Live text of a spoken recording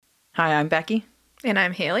Hi, I'm Becky. And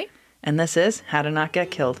I'm Haley. And this is How to Not Get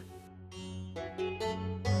Killed.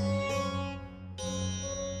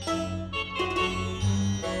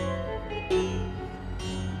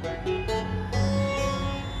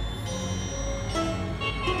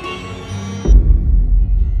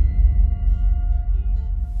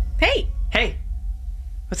 Hey! Hey!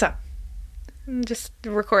 What's up? I'm just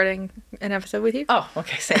recording an episode with you. Oh,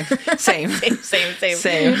 okay. Same. Same.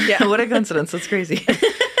 Yeah. What a coincidence. That's crazy.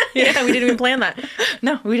 Yeah, we didn't even plan that.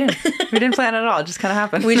 No, we didn't. We didn't plan it at all. It just kind of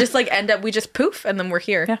happened. We just we just poof and then we're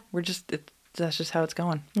here. Yeah, that's just how it's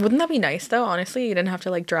going. Wouldn't that be nice though, honestly? You didn't have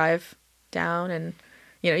to drive down and,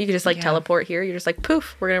 you could just teleport here. You're just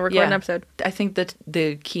poof, we're going to record an episode. I think that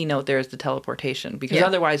the keynote there is the teleportation because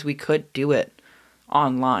otherwise we could do it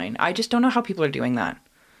online. I just don't know how people are doing that.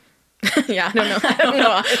 Yeah, I don't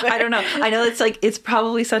know. I don't know. I know it's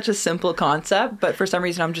probably such a simple concept, but for some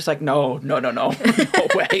reason I'm just no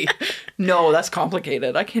way. No, that's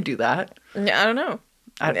complicated. I can't do that. Yeah, I don't know.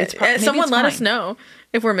 Someone let us know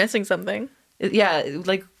if we're missing something. Yeah,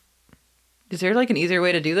 is there an easier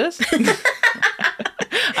way to do this?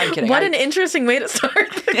 I'm kidding. What an interesting way to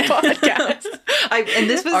start the podcast. And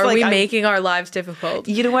this was Are we making our lives difficult?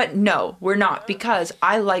 You know what? No, we're not, because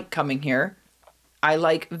I like coming here. I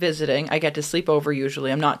like visiting. I get to sleep over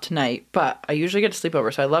usually. I'm not tonight, but I usually get to sleep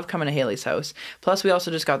over. So I love coming to Haley's house. Plus, we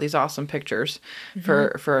also just got these awesome pictures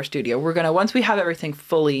for our studio. We're going to, once we have everything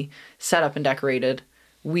fully set up and decorated,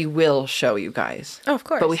 we will show you guys. Oh, of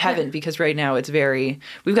course. But we haven't because right now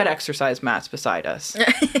we've got exercise mats beside us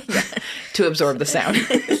to absorb the sound.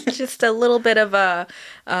 It's just a little bit of a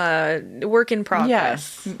work in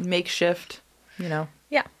progress. Yeah, makeshift,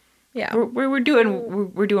 Yeah. We're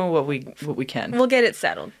doing what we can. We'll get it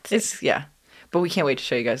settled. But we can't wait to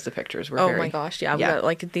show you guys the pictures. My gosh, yeah. We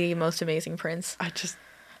got the most amazing prints.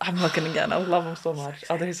 I'm looking again. I love them so much.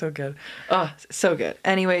 Oh, they're so good. Oh, so good.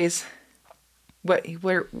 Anyways, what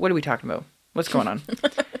are we talking about? What's going on?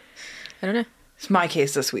 I don't know. It's my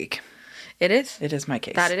case this week. It is? It is my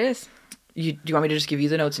case. That it is. Do you want me to just give you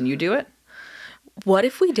the notes and you do it? What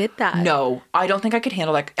if we did that? No, I don't think I could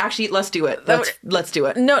handle that. Actually, let's do it. Let's do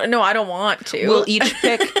it. No, I don't want to. We'll each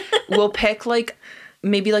pick. We'll pick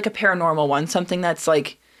maybe a paranormal one, something that's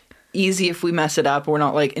easy if we mess it up. We're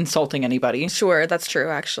not insulting anybody. Sure, that's true.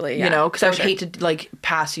 Actually, yeah. Because I would hate to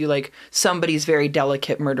pass you somebody's very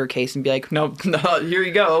delicate murder case and be no, here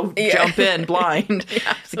you go, jump in blind,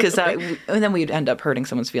 because and then we'd end up hurting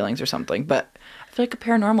someone's feelings or something. But I feel a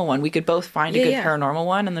paranormal one, we could both find a good paranormal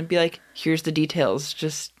one and then be here's the details.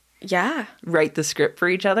 Just write the script for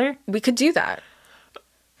each other. We could do that.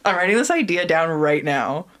 I'm writing this idea down right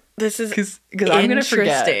now. This is because I'm gonna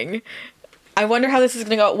forget. I wonder how this is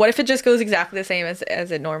gonna go. What if it just goes exactly the same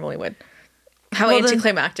as it normally would? How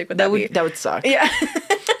anticlimactic would that be? That would suck. Yeah.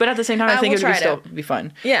 But at the same time, I think it would still be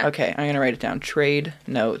fun. Yeah. Okay, I'm gonna write it down. Trade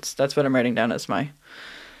notes. That's what I'm writing down as my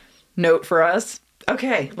note for us.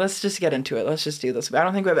 Okay, let's just get into it. Let's just do this. I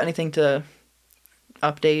don't think we have anything to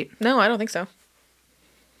update. No, I don't think so.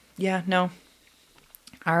 Yeah, no.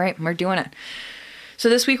 All right, we're doing it. So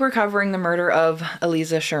this week we're covering the murder of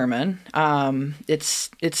Aliza Sherman. It's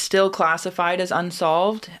still classified as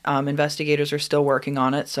unsolved. Investigators are still working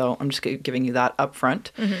on it, so I'm just giving you that up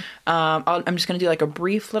front. Mm-hmm. I'm just going to do a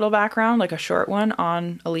brief little background, a short one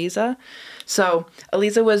on Aliza. So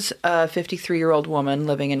Aliza was a 53-year-old woman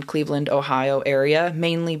living in Cleveland, Ohio area,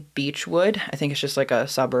 mainly Beechwood. I think it's just a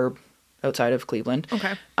suburb outside of Cleveland.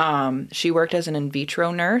 Okay. She worked as an in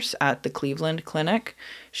vitro nurse at the Cleveland Clinic.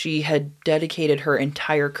 She had dedicated her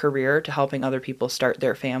entire career to helping other people start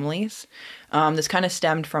their families. This kind of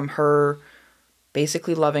stemmed from her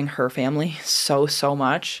basically loving her family so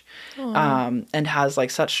much, and has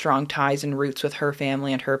such strong ties and roots with her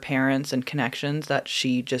family and her parents and connections that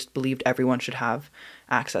she just believed everyone should have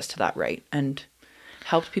access to that right and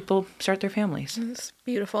helped people start their families. It's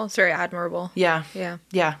beautiful. It's very admirable. Yeah.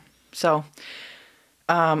 So,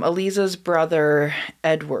 Aliza's brother,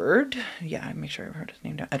 Edward, make sure I wrote his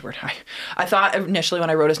name down. Edward, hi. I thought initially when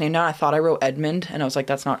I wrote his name down, I wrote Edmund, and I was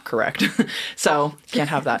that's not correct. So, can't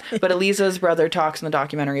have that. But Aliza's brother talks in the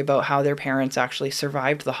documentary about how their parents actually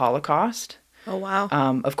survived the Holocaust. Oh, wow.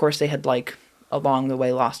 Of course, they had, along the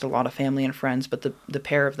way lost a lot of family and friends, but the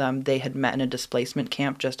pair of them, they had met in a displacement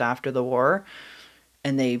camp just after the war,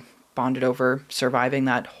 and they bonded over surviving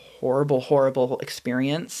that horrible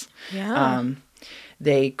experience. Yeah.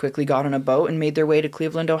 They quickly got on a boat and made their way to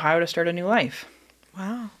Cleveland, Ohio to start a new life.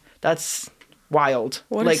 Wow. That's wild.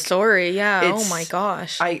 What a story. Yeah. Oh my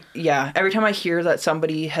gosh. Every time I hear that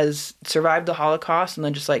somebody has survived the Holocaust and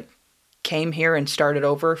then just came here and started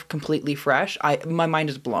over completely fresh, my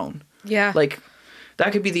mind is blown. Yeah.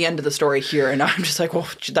 that could be the end of the story here. And I'm just like, well,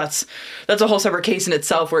 that's a whole separate case in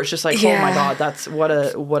itself where it's just like, oh my God, that's what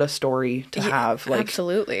a story to have. Like,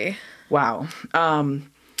 absolutely. Wow.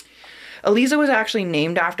 Aliza was actually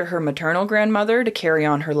named after her maternal grandmother to carry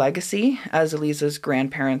on her legacy, as Aliza's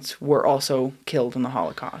grandparents were also killed in the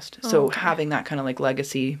Holocaust. So having that kind of like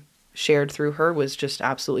legacy shared through her was just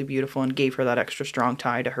absolutely beautiful and gave her that extra strong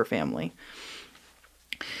tie to her family.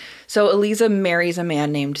 So Aliza marries a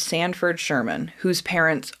man named Sanford Sherman, whose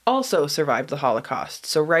parents also survived the Holocaust.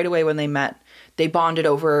 So right away when they met, they bonded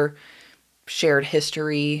over shared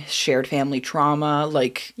history, shared family trauma,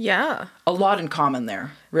 like a lot in common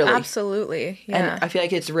there, really. Absolutely. Yeah. And I feel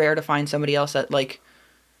like it's rare to find somebody else that, like,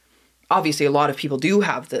 obviously a lot of people do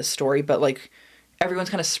have this story, but like everyone's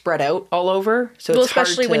kind of spread out all over. So it's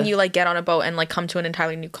especially hard to... when you like get on a boat and like come to an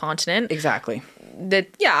entirely new continent. Exactly.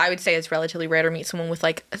 I would say it's relatively rare to meet someone with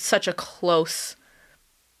like such a close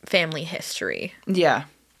family history. Yeah.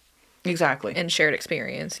 Exactly. And shared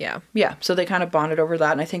experience, yeah. Yeah, so they kind of bonded over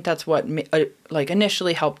that, and I think that's what, like,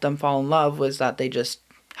 initially helped them fall in love, was that they just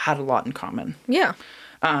had a lot in common. Yeah.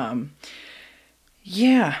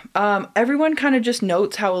 Everyone kind of just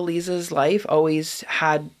notes how Aliza's life always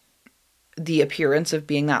had the appearance of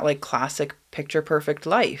being that, like, classic picture-perfect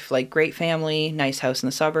life. Like, great family, nice house in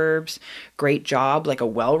the suburbs, great job, like, a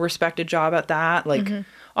well-respected job at that, like,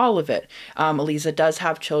 all of it. Aliza does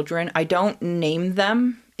have children. I don't name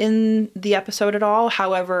them in the episode at all.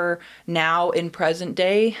 However, now in present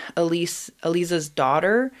day, Aliza's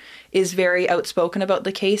daughter is very outspoken about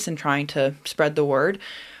the case and trying to spread the word.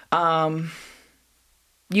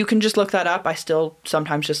 You can just look that up. I still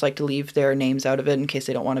sometimes just like to leave their names out of it in case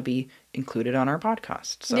they don't want to be included on our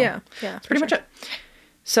podcast. So that's pretty much it.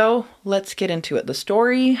 So let's get into it. The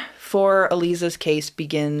story for Aliza's case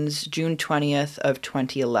begins June 20th of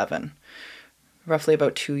 2011, roughly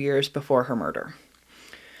about 2 years before her murder.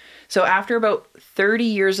 So after about 30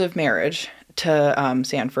 years of marriage to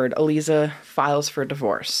Sanford, Aliza files for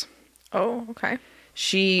divorce. Oh, okay.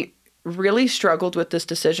 She really struggled with this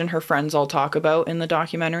decision. Her friends all talk about in the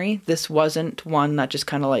documentary. This wasn't one that just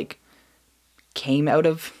kind of like came out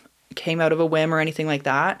of a whim or anything like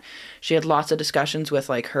that. She had lots of discussions with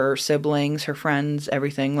like her siblings, her friends,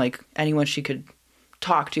 everything, like anyone she could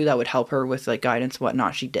talk to that would help her with like guidance and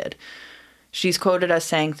whatnot, she did. She's quoted as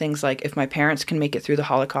saying things like, if my parents can make it through the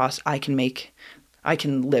Holocaust, I can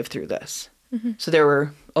live through this. Mm-hmm. So there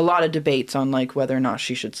were a lot of debates on like whether or not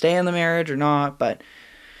she should stay in the marriage or not, but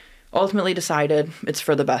ultimately decided it's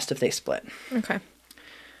for the best if they split. Okay.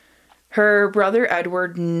 Her brother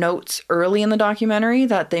Edward notes early in the documentary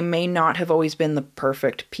that they may not have always been the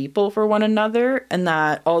perfect people for one another, and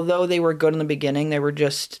that although they were good in the beginning, there was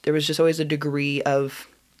just always a degree of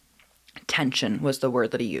tension was the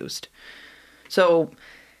word that he used. So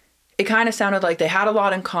it kind of sounded like they had a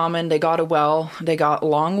lot in common. They got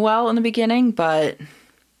along well in the beginning, but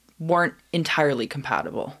weren't entirely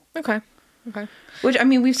compatible. Okay. Which, I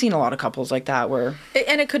mean, we've seen a lot of couples like that where...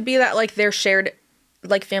 And it could be that, like, their shared,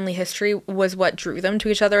 like, family history was what drew them to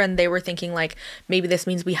each other, and they were thinking, like, maybe this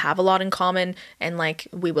means we have a lot in common, and, like,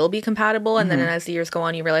 we will be compatible, and then as the years go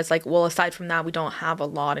on, you realize, like, well, aside from that, we don't have a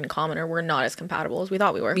lot in common, or we're not as compatible as we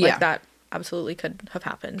thought we were. Yeah. Like, that absolutely could have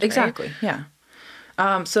happened. Exactly, right?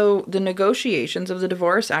 Yeah. So the negotiations of the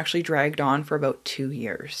divorce actually dragged on for about 2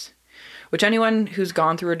 years. Which anyone who's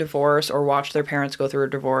gone through a divorce or watched their parents go through a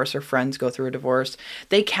divorce or friends go through a divorce,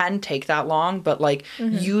 they can take that long, but like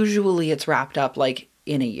usually it's wrapped up like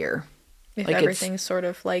in a year. If like everything's sort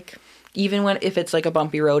of like... Even if it's like a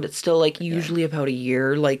bumpy road, it's still like usually about a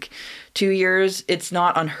year. Like 2 years, it's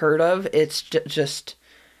not unheard of. It's just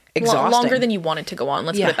exhausting. Longer than you want it to go on,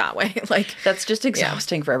 let's put it that way. Like that's just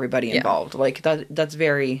exhausting for everybody involved. Like that's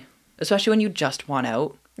very... Especially when you just want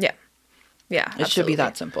out. Yeah, absolutely. It should be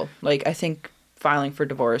that simple. Like, I think filing for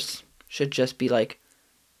divorce should just be like,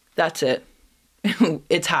 that's it.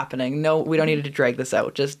 It's happening. No, we don't need to drag this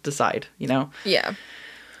out. Just decide, you know? Yeah.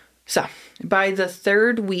 So, by the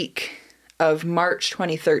third week of March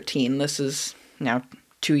 2013, this is now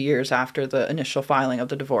 2 years after the initial filing of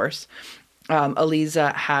the divorce,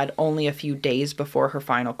 Aliza had only a few days before her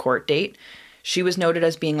final court date. She was noted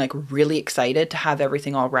as being, like, really excited to have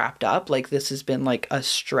everything all wrapped up. Like, this has been, like, a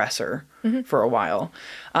stressor for a while.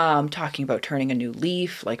 Talking about turning a new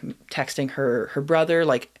leaf, like, texting her brother,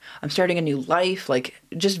 like, I'm starting a new life. Like,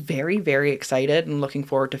 just very, very excited and looking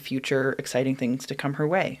forward to future exciting things to come her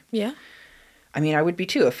way. Yeah. I mean, I would be,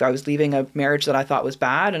 too. If I was leaving a marriage that I thought was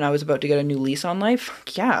bad and I was about to get a new lease on life,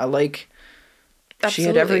 yeah, like, absolutely. She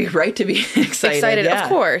had every right to be excited. Yeah.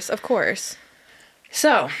 Of course.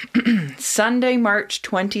 So, Sunday, March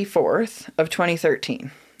 24th of 2013,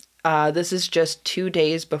 This is just 2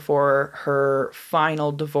 days before her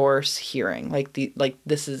final divorce hearing.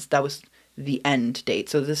 That was the end date.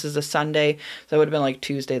 So this is a Sunday. So it would have been like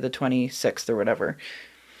Tuesday the 26th or whatever.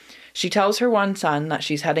 She tells her one son that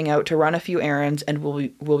she's heading out to run a few errands and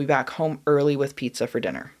will be back home early with pizza for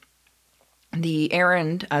dinner. The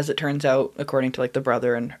errand, as it turns out, according to like the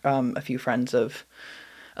brother and a few friends of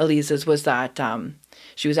Aliza's, was that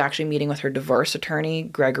she was actually meeting with her divorce attorney,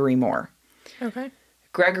 Gregory Moore. Okay.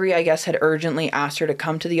 Gregory, I guess, had urgently asked her to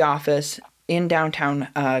come to the office in downtown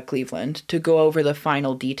Cleveland to go over the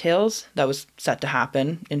final details that was set to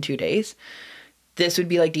happen in 2 days. This would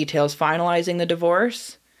be like details finalizing the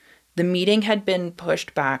divorce. The meeting had been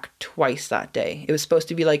pushed back twice that day. It was supposed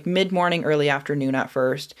to be like mid-morning, early afternoon at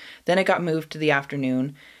first. Then it got moved to the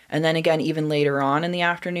afternoon. And then again, even later on in the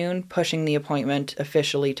afternoon, pushing the appointment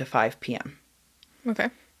officially to 5 p.m. Okay.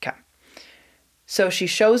 Okay. So she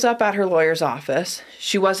shows up at her lawyer's office.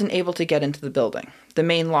 She wasn't able to get into the building. The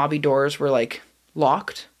main lobby doors were like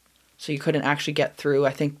locked. So you couldn't actually get through.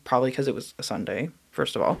 I think probably because it was a Sunday,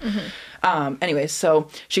 first of all. Mm-hmm. Anyways, so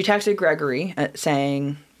she texted Gregory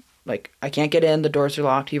saying, like, I can't get in. The doors are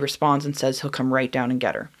locked. He responds and says he'll come right down and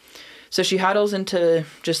get her. So she huddles into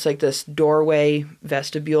just like this doorway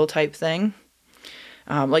vestibule type thing.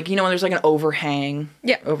 Like, you know, when there's like an overhang.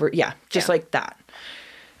 Yeah. Just like that.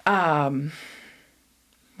 Where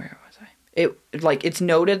was I? It's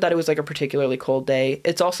noted that it was like a particularly cold day.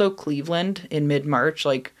 It's also Cleveland in mid-March.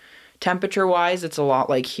 Like, temperature-wise, it's a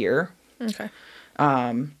lot like here. Okay.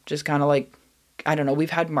 Just kind of like, I don't know, we've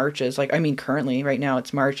had Marches. Like, I mean, currently, right now,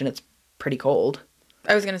 it's March and it's pretty cold.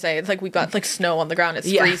 I was going to say, it's like we've got like snow on the ground.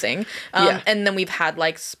 It's freezing. And then we've had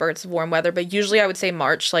like spurts of warm weather. But usually I would say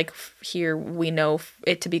March, like here we know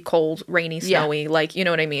it to be cold, rainy, snowy. Like, you know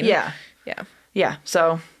what I mean? Yeah. Yeah. Yeah.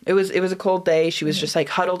 So it was a cold day. She was just like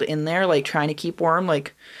huddled in there, like trying to keep warm,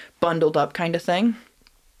 like bundled up kind of thing.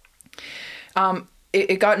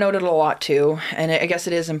 It got noted a lot too, and I guess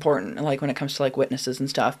it is important, like when it comes to like witnesses and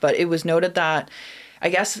stuff. But it was noted that, I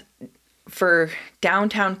guess, for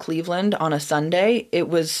downtown Cleveland on a Sunday,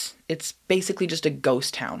 it's basically just a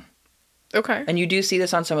ghost town. Okay. And you do see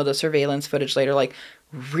this on some of the surveillance footage later, like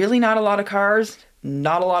really not a lot of cars,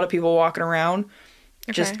 not a lot of people walking around,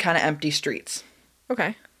 just kind of empty streets.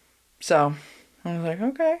 Okay. So I was like,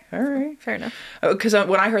 okay, all right. Fair enough. Because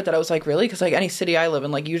when I heard that, I was like, really? Because like any city I live in,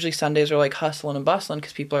 like usually Sundays are like hustling and bustling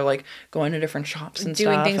because people are like going to different shops and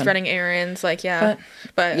doing stuff. Things, running errands, like, But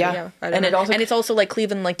yeah. I don't know. And it's also like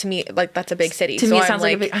Cleveland, like to me, like that's a big city. To me, it sounds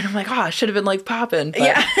like a big, and I'm like, oh, it should have been like popping.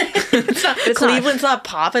 Yeah. Cleveland's not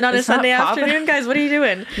popping on a Sunday afternoon, guys. What are you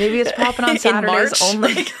doing? Maybe it's popping on Saturdays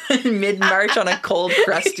only. Like mid-March on a cold,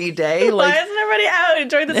 crusty day. Like, why isn't everybody out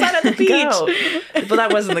enjoying the sun at the beach? But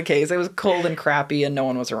that wasn't the case. It was cold and crappy and no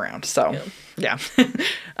one was around. So, yeah.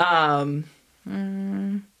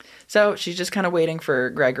 So she's just kind of waiting for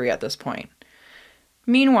Gregory at this point.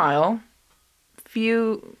 Meanwhile,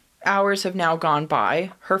 few hours have now gone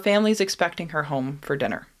by. Her family's expecting her home for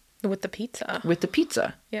dinner. With the pizza.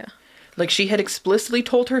 Yeah. Like, she had explicitly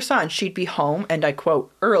told her son she'd be home, and I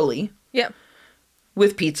quote, early. Yeah.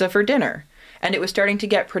 With pizza for dinner. And it was starting to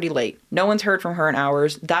get pretty late. No one's heard from her in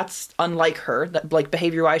hours. That's unlike her. That, like,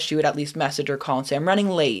 behavior-wise, she would at least message or call and say, I'm running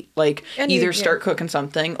late. Like, either start cooking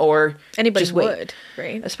something or anybody just wait. Would,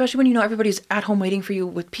 right? Especially when you know everybody's at home waiting for you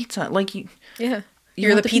with pizza. Like,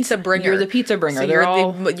 You're the pizza bringer. You're the pizza bringer. So you're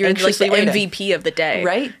like the MVP of the day.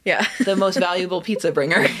 Right? Yeah. The most valuable pizza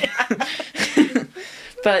bringer.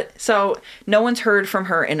 But so no one's heard from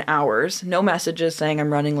her in hours. No messages saying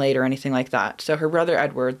I'm running late or anything like that. So her brother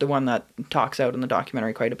Edward, the one that talks out in the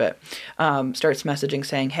documentary quite a bit, starts messaging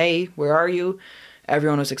saying, hey, where are you?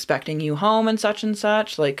 Everyone was expecting you home and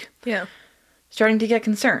such. Like, starting to get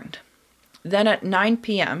concerned. Then at 9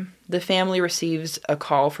 p.m., the family receives a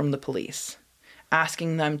call from the police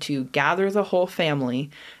asking them to gather the whole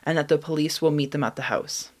family and that the police will meet them at the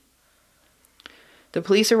house. The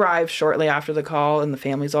police arrived shortly after the call, and the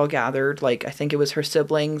family's all gathered. Like, I think it was her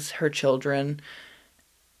siblings, her children,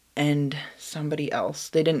 and somebody else.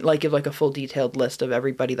 They didn't, like, give, like, a full detailed list of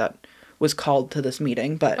everybody that was called to this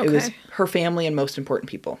meeting, but it was her family and most important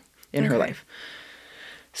people in her life.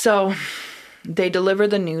 So they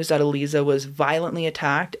delivered the news that Aliza was violently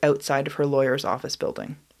attacked outside of her lawyer's office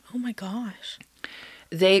building. Oh, my gosh.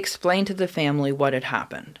 They explained to the family what had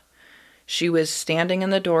happened. She was standing in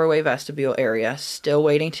the doorway vestibule area, still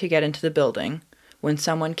waiting to get into the building, when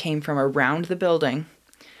someone came from around the building,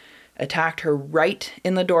 attacked her right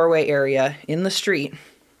in the doorway area, in the street,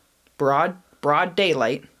 broad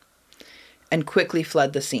daylight, and quickly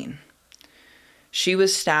fled the scene. She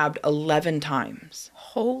was stabbed 11 times.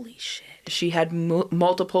 Holy shit. She had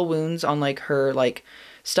multiple wounds on like her like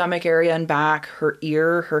stomach area and back, her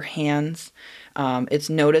ear, her hands. It's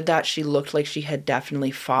noted that she looked like she had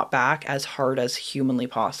definitely fought back as hard as humanly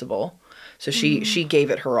possible. So she gave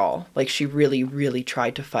it her all. Like she really, really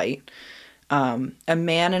tried to fight. A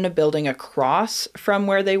man in a building across from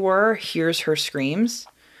where they were hears her screams.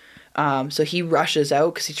 So he rushes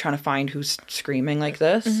out because he's trying to find who's screaming like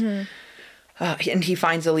this. And he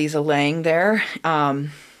finds Aliza laying there.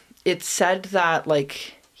 It's said that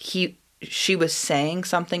like she was saying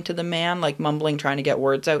something to the man, like mumbling, trying to get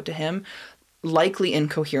words out to him, likely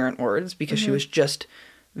incoherent words because she was just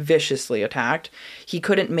viciously attacked. He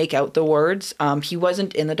couldn't make out the words. He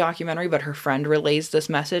wasn't in the documentary, but her friend relays this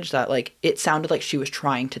message that like it sounded like she was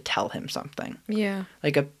trying to tell him something. Yeah.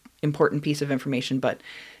 Like a important piece of information, but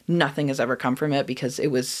nothing has ever come from it because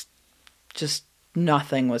it was just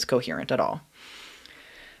nothing was coherent at all.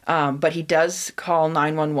 But he does call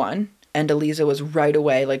 911 and Aliza was right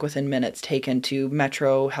away, like within minutes, taken to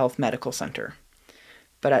Metro Health Medical Center.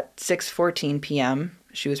 But at 6:14 p.m.,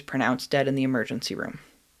 she was pronounced dead in the emergency room.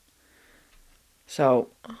 So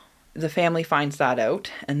the family finds that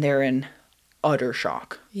out, and they're in utter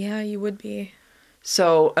shock. Yeah, you would be.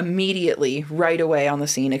 So immediately, right away on the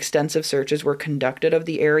scene, extensive searches were conducted of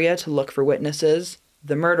the area to look for witnesses,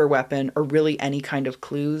 the murder weapon, or really any kind of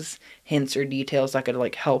clues, hints, or details that could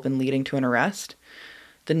like help in leading to an arrest.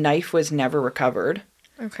 The knife was never recovered.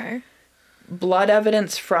 Okay. Blood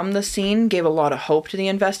evidence from the scene gave a lot of hope to the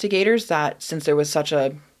investigators that since there was such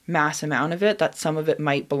a mass amount of it, that some of it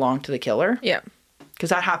might belong to the killer. Yeah. Because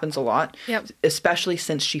that happens a lot. Yep. Especially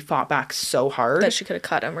since she fought back so hard. That she could have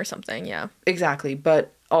cut him or something, yeah. Exactly.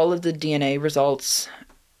 But all of the DNA results,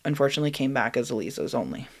 unfortunately, came back as Aliza's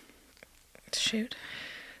only. Shoot.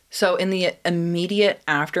 So in the immediate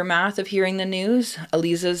aftermath of hearing the news,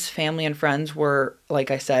 Aliza's family and friends were,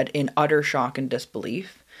 like I said, in utter shock and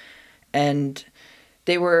disbelief. And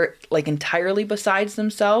they were, like, entirely besides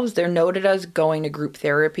themselves. They're noted as going to group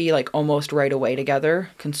therapy, like, almost right away together,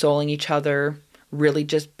 consoling each other, really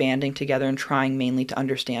just banding together and trying mainly to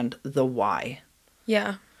understand the why.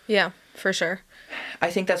 Yeah. Yeah, for sure.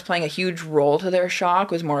 I think that's playing a huge role to their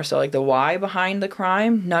shock, was more so, like, the why behind the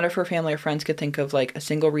crime. None of her family or friends could think of, like, a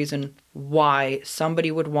single reason why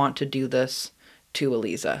somebody would want to do this to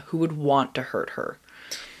Aliza, who would want to hurt her.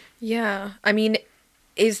 Yeah. I mean,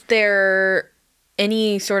 is there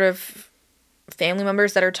any sort of family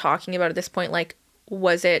members that are talking about at this point, like,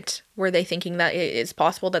 were they thinking that it is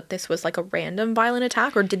possible that this was like a random violent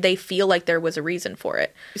attack, or did they feel like there was a reason for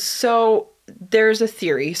it? So there's a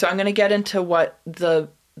theory. So I'm going to get into what the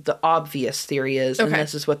obvious theory is, and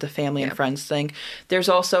this is what the family and friends think. There's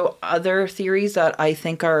also other theories that I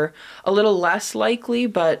think are a little less likely,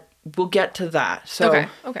 but we'll get to that. So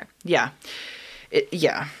okay. Yeah.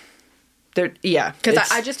 Because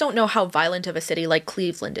I just don't know how violent of a city like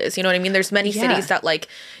Cleveland is. You know what I mean? There's many cities that like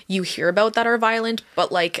you hear about that are violent,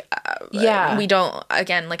 but like we don't.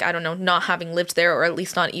 Again, like I don't know, not having lived there, or at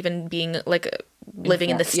least not even being like living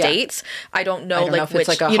in the States. I don't know like which.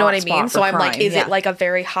 Like you know what I mean? So I'm like, is it like a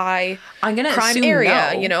very high crime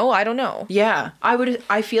area? No. You know, I don't know. Yeah,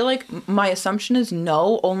 I feel like my assumption is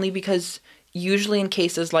no, only because usually in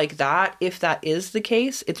cases like that, if that is the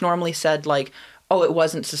case, it's normally said like, oh, it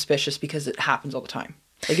wasn't suspicious because it happens all the time.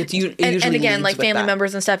 Like it usually and again, like family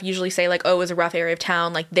members and stuff usually say like, oh, it was a rough area of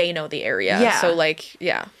town. Like they know the area. Yeah. So like,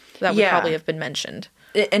 that would probably have been mentioned.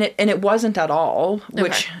 And it wasn't at all,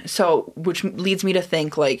 which leads me to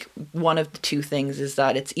think like one of the two things is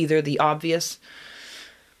that it's either the obvious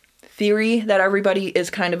theory that everybody is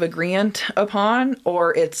kind of agreeant upon,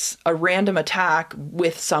 or it's a random attack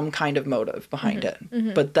with some kind of motive behind it.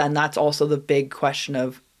 Mm-hmm. But then that's also the big question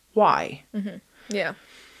of why. Mm-hmm. Yeah.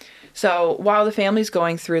 So while the family's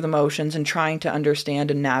going through the motions and trying to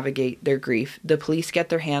understand and navigate their grief, the police get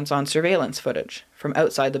their hands on surveillance footage from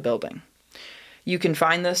outside the building. You can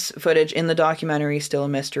find this footage in the documentary Still a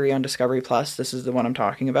Mystery on Discovery Plus. This is the one I'm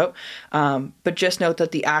talking about. But just note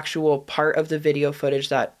that the actual part of the video footage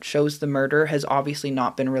that shows the murder has obviously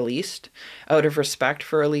not been released out of respect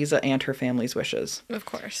for Aliza and her family's wishes. Of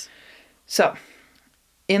course. So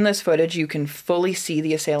in this footage, you can fully see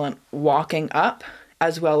the assailant walking up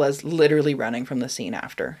as well as literally running from the scene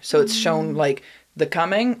after. So it's shown like the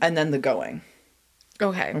coming and then the going.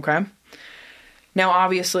 Okay. Now,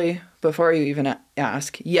 obviously, before you even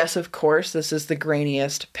ask, yes, of course, this is the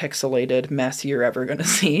grainiest, pixelated mess you're ever going to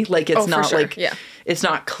see. Like, it's it's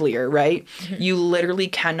not clear, right? Mm-hmm. You literally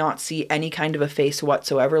cannot see any kind of a face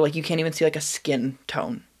whatsoever. Like, you can't even see, like, a skin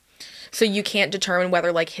tone. So you can't determine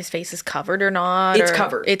whether like his face is covered or not? It's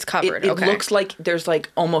covered. It's covered. It Okay. looks like there's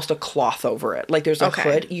like almost a cloth over it. Like there's a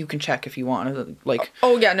hood. You can check if you want. Like.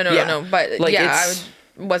 Oh yeah, no. But Like, yeah,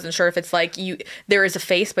 wasn't sure if it's like there is a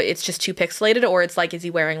face, but it's just too pixelated, or it's like, is he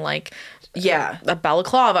wearing like a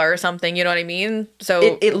balaclava or something? You know what I mean?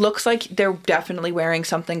 So it looks like they're definitely wearing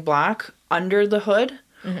something black under the hood,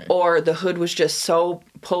 or the hood was just so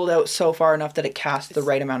pulled out so far enough that it cast the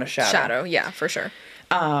right amount of shadow. Yeah, for sure.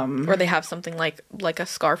 Or they have something like a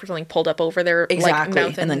scarf or something pulled up over their like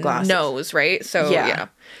mouth and then glasses. Nose, right? So yeah.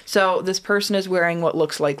 So this person is wearing what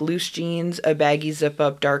looks like loose jeans, a baggy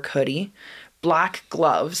zip-up dark hoodie, black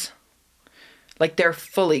gloves. Like they're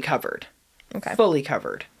fully covered. Okay. Fully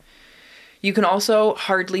covered. You can also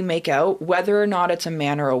hardly make out whether or not it's a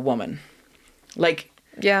man or a woman. Like...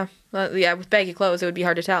 Yeah. With baggy clothes, it would be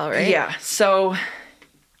hard to tell, right? Yeah. So...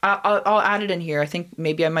 I'll add it in here. I think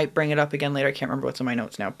maybe I might bring it up again later. I can't remember what's in my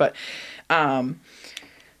notes now. But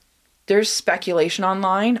there's speculation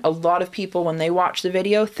online. A lot of people, when they watch the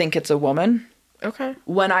video, think it's a woman. Okay.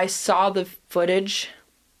 When I saw the footage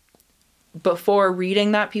before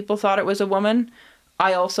reading that people thought it was a woman,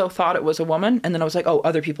 I also thought it was a woman. And then I was like, oh,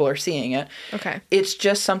 other people are seeing it. Okay. It's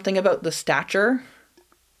just something about the stature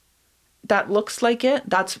that looks like it.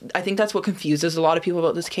 I think that's what confuses a lot of people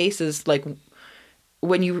about this case is like...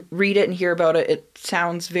 When you read it and hear about it, it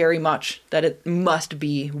sounds very much that it must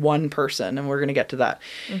be one person, and we're going to get to that.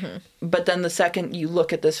 Mm-hmm. But then the second you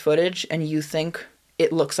look at this footage and you think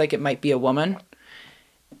it looks like it might be a woman,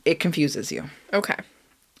 it confuses you. Okay.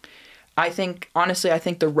 Honestly, I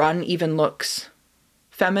think the run even looks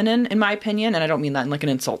feminine, in my opinion, and I don't mean that in like an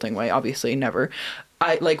insulting way, obviously, never.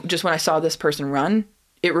 Just when I saw this person run,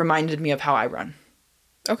 it reminded me of how I run.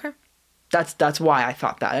 Okay. That's why I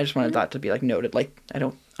thought that. I just wanted that to be like noted. Like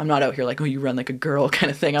I'm not out here like, oh, you run like a girl kind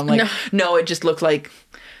of thing. I'm like, no, it just looked like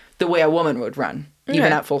the way a woman would run,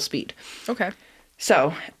 even at full speed. Okay.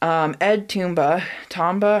 So, Ed Tomba,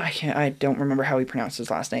 I don't remember how he pronounced his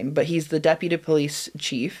last name, but he's the deputy police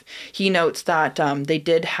chief. He notes that they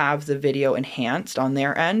did have the video enhanced on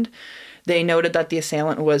their end. They noted that the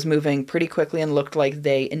assailant was moving pretty quickly and looked like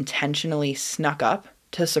they intentionally snuck up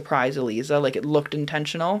to surprise Aliza. Like it looked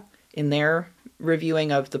intentional in their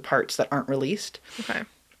reviewing of the parts that aren't released. Okay.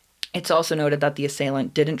 It's also noted that the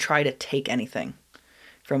assailant didn't try to take anything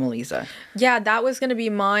from Aliza. Yeah, that was going to be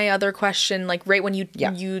my other question. Like right when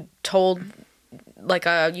you told, like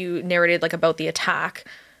you narrated like about the attack,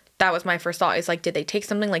 that was my first thought. Is like, did they take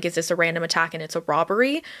something? Like, is this a random attack and it's a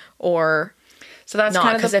robbery, or so that's not?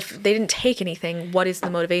 Kind of because if they didn't take anything, what is the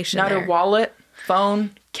motivation? Not there? A wallet,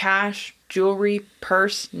 phone, cash, jewelry,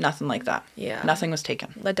 purse, nothing like that. Yeah, nothing was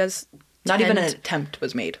taken. That does. Not even an attempt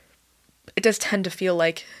was made. It does tend to feel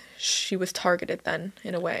like she was targeted then,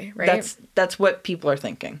 in a way, right? That's what people are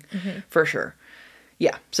thinking, for sure.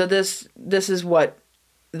 Yeah. So this is what,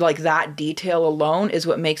 like that detail alone is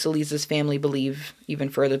what makes Aliza's family believe even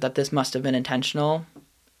further that this must have been intentional.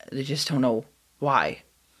 They just don't know why,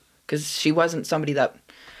 because she wasn't somebody that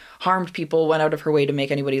harmed people, went out of her way to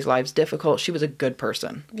make anybody's lives difficult. She was a good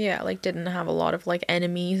person. Yeah, like didn't have a lot of like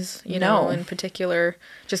enemies, you know, in particular.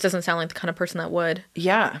 Just doesn't sound like the kind of person that would.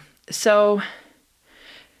 Yeah. So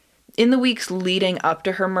in the weeks leading up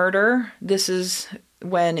to her murder, this is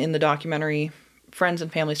when in the documentary friends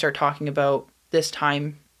and family start talking about this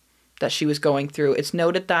time that she was going through. It's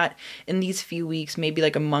noted that in these few weeks, maybe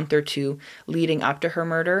like a month or two leading up to her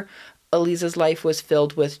murder, Aliza's life was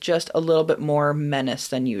filled with just a little bit more menace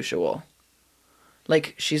than usual.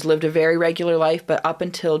 Like, she's lived a very regular life, but up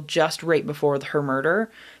until just right before her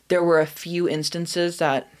murder, there were a few instances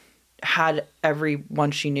that had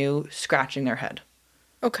everyone she knew scratching their head.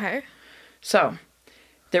 Okay. So,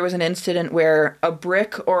 there was an incident where a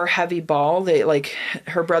brick or heavy ball,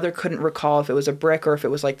 her brother couldn't recall if it was a brick or if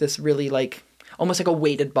it was like this really like, almost like a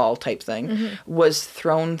weighted ball type thing, was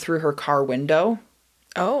thrown through her car window.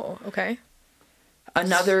 Oh, okay.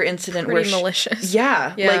 Another incident where malicious.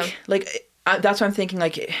 Yeah. That's what I'm thinking.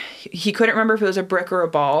 Like, he couldn't remember if it was a brick or a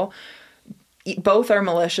ball. Both are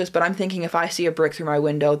malicious, but I'm thinking if I see a brick through my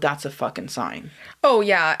window, that's a fucking sign. Oh,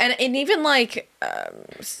 yeah. And even, like,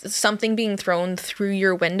 something being thrown through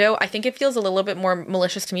your window, I think it feels a little bit more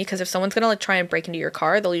malicious to me, because if someone's gonna, like, try and break into your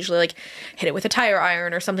car, they'll usually, like, hit it with a tire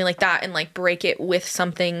iron or something like that and, like, break it with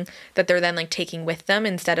something that they're then, like, taking with them,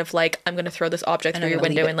 instead of, like, I'm gonna throw this object through your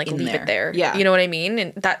window and, like, leave it there. Yeah. You know what I mean?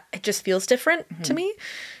 And that, it just feels different to me.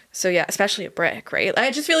 So, yeah, especially a brick, right?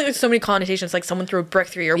 I just feel like there's so many connotations. Like, someone threw a brick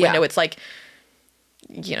through your window, it's like,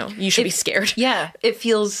 you know, you should be scared. Yeah, it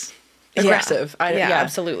feels aggressive. Yeah,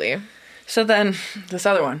 absolutely. So then, this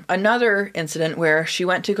other one. Another incident where she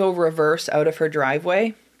went to go reverse out of her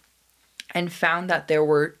driveway, and found that there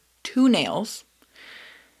were 2 nails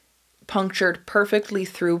punctured perfectly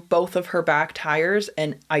through both of her back tires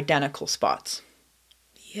in identical spots.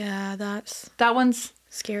 Yeah, That one's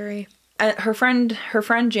scary. her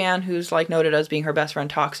friend Jan, who's like noted as being her best friend,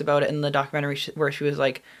 talks about it in the documentary where she was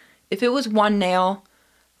like, if it was 1 nail,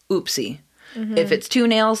 oopsie. Mm-hmm. If it's 2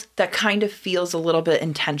 nails, that kind of feels a little bit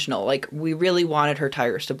intentional. Like, we really wanted her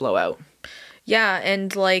tires to blow out. Yeah,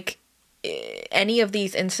 and like any of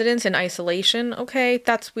these incidents in isolation, okay,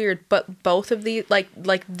 that's weird. But both of these, like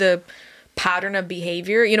the pattern of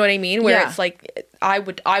behavior, you know what I mean? Where it's like, I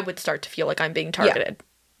would start to feel like I'm being targeted.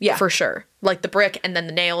 Yeah. For sure. Like the brick and then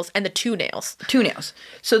the nails and the 2 nails. 2 nails.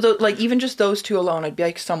 So, like, even just those 2 alone, I'd be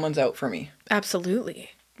like, someone's out for me. Absolutely.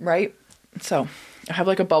 Right? So, I have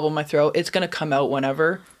like a bubble in my throat. It's going to come out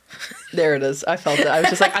whenever. There it is. I felt it. I was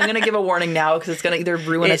just like, I'm going to give a warning now because it's going to either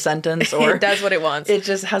ruin a sentence or... It does what it wants. It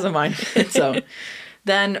just has a mind of its own.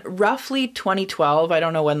 Then, roughly 2012, I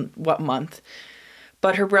don't know what month,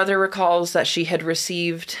 but her brother recalls that she had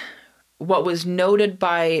received what was noted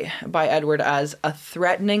by Edward as a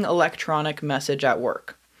threatening electronic message at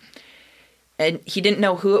work. And he didn't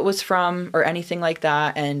know who it was from or anything like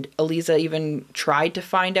that. And Aliza even tried to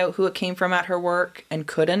find out who it came from at her work and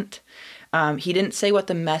couldn't. He didn't say what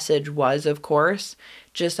the message was, of course,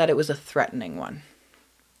 just that it was a threatening one.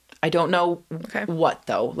 I don't know what,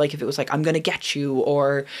 though. Like, if it was like, I'm going to get you,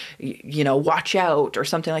 or, you know, watch out, or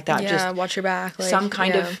something like that. Yeah, just watch your back. Like, some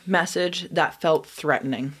kind of message that felt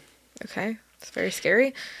threatening. Okay. It's very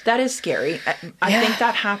scary. That is scary. I think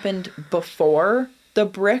that happened before the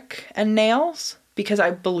brick and nails, because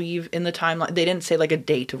I believe in the timeline, they didn't say like a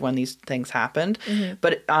date of when these things happened,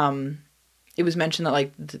 but it was mentioned that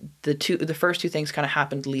like the first 2 things kind of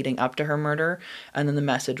happened leading up to her murder, and then the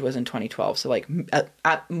message was in 2012, so like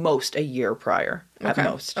at most a year prior, at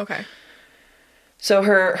most. Okay. So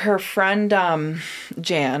her friend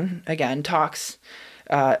Jan again talks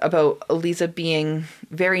about Aliza being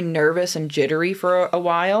very nervous and jittery for a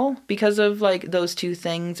while because of like those 2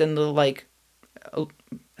 things and the like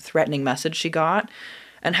threatening message she got,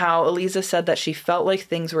 and how Aliza said that she felt like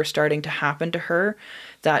things were starting to happen to her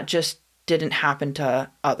that just didn't happen to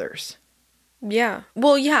others. Yeah.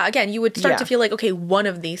 Well, yeah, again, you would start to feel like, okay, one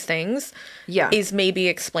of these things is maybe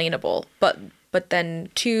explainable, but then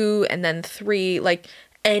 2 and then 3, like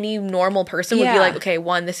any normal person would be like, okay,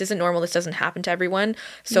 1, this isn't normal, this doesn't happen to everyone,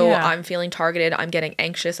 so I'm feeling targeted, I'm getting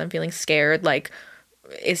anxious, I'm feeling scared, like,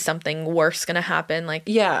 is something worse gonna happen? Like,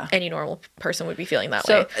 any normal person would be feeling that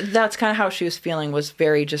way. So that's kind of how she was feeling, was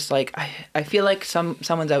very just like, I feel like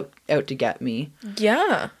someone's out to get me.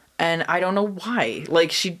 Yeah. And I don't know why.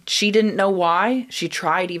 Like, she didn't know why. She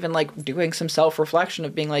tried even, like, doing some self-reflection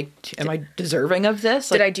of being like, am I deserving of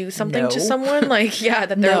this? Like, did I do something to someone? Like,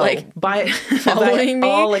 that they're, like, by following me?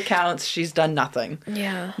 All accounts, she's done nothing.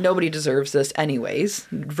 Yeah. Nobody deserves this anyways,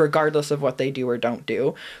 regardless of what they do or don't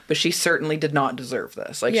do. But she certainly did not deserve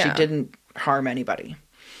this. Like, she didn't harm anybody.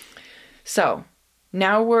 So,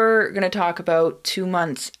 now we're going to talk about 2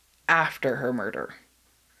 months after her murder.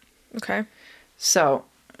 Okay. So...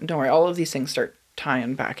 don't worry, all of these things start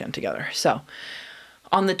tying back in together. So,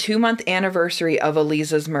 on the 2-month anniversary of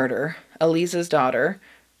Aliza's murder, Aliza's daughter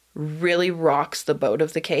really rocks the boat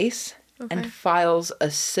of the case and files a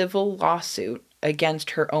civil lawsuit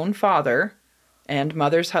against her own father and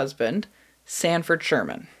mother's husband, Sanford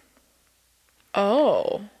Sherman.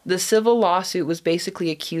 Oh. The civil lawsuit was basically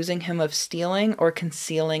accusing him of stealing or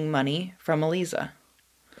concealing money from Aliza.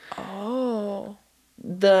 Oh.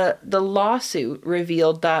 The lawsuit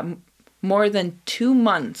revealed that more than 2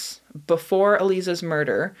 months before Aliza's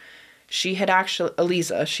murder,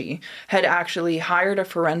 Aliza had actually hired a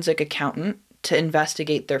forensic accountant to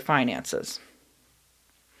investigate their finances.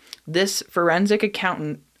 This forensic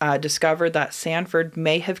accountant discovered that Sanford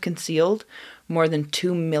may have concealed more than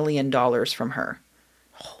 $2 million from her.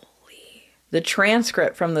 Holy. The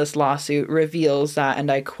transcript from this lawsuit reveals that, and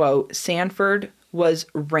I quote, Sanford was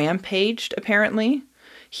rampaged, apparently.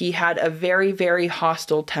 He had a very, very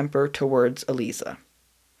hostile temper towards Aliza.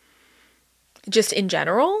 Just in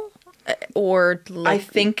general? Or I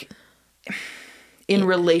think in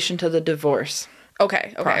relation to the divorce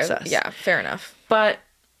process. Yeah, fair enough. But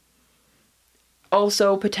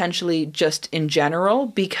also potentially just in general,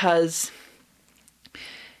 because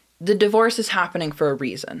the divorce is happening for a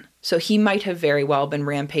reason. So he might have very well been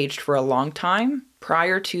rampaged for a long time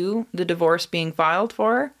prior to the divorce being filed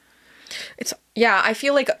for. I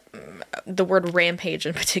feel like the word rampage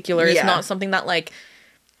in particular is not something that, like,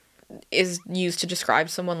 is used to describe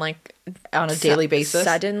someone like on a daily basis.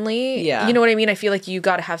 Suddenly. Yeah. You know what I mean? I feel like you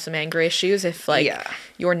got to have some anger issues if like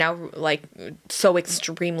you're now like so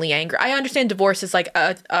extremely angry. I understand divorce is like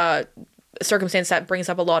a circumstance that brings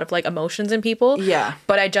up a lot of like emotions in people. Yeah.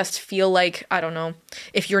 But I just feel like, I don't know,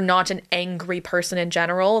 if you're not an angry person in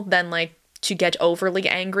general, then like to get overly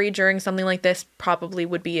angry during something like this probably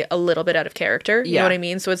would be a little bit out of character. You know what I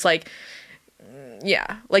mean? So it's like,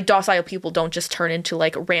 yeah, like docile people don't just turn into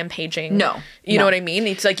like rampaging. No. You know what I mean?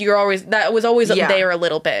 It's like you're always, that was always there a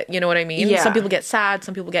little bit. You know what I mean? Yeah. Some people get sad,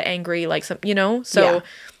 some people get angry, like some, you know? So. Yeah.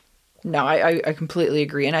 No, I completely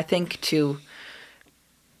agree. And I think too,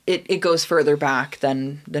 it goes further back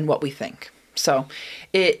than what we think. So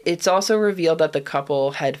it's also revealed that the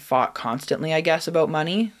couple had fought constantly, I guess, about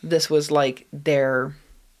money. This was like their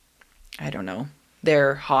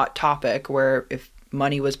hot topic where if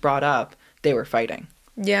money was brought up, they were fighting.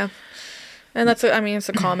 Yeah. And it's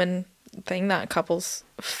a common thing that couples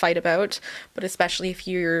fight about, but especially if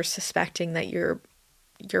you're suspecting that your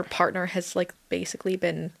partner has like basically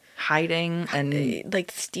been hiding and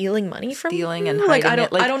like stealing money from you. And like hiding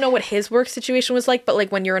I don't know what his work situation was like, but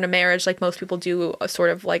like when you're in a marriage, like most people do a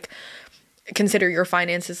sort of like consider your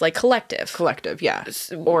finances like collective, yeah,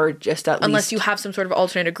 or just at least unless you have some sort of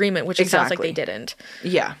alternate agreement, which it sounds like they didn't.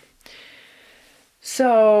 Yeah.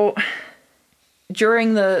 So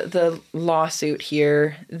during the lawsuit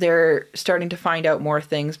here, they're starting to find out more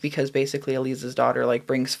things because basically Aliza's daughter like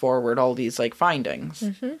brings forward all these like findings.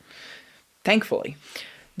 Mm-hmm. Thankfully.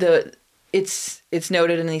 It's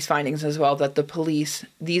noted in these findings as well that the police,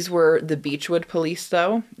 these were the Beechwood police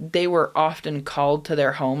though, they were often called to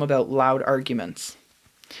their home about loud arguments.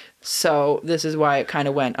 So this is why it kind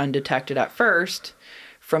of went undetected at first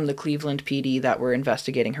from the Cleveland PD that were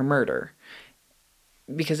investigating her murder.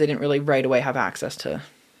 Because they didn't really right away have access to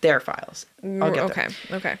their files. I'll get there.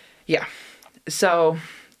 Okay. Yeah. So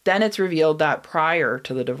then it's revealed that prior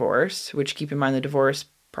to the divorce, which keep in mind the divorce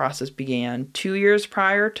process began 2 years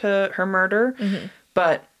prior to her murder. Mm-hmm.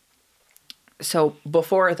 But so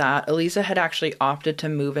before that, Aliza had actually opted to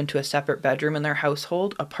move into a separate bedroom in their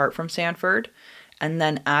household apart from Sanford and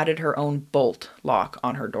then added her own bolt lock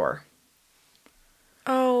on her door.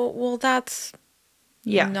 Oh, well, that's...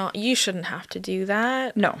 Yeah. No, you shouldn't have to do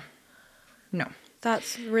that. No.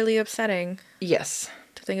 That's really upsetting. Yes.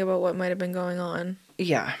 To think about what might have been going on.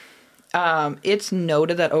 Yeah. It's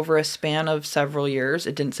noted that over a span of several years,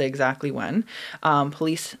 it didn't say exactly when,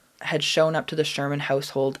 police had shown up to the Sherman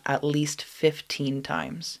household at least 15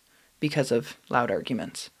 times because of loud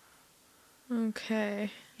arguments. Okay.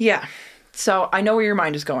 Yeah. So I know where your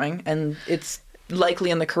mind is going, and it's likely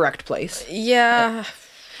in the correct place. Yeah.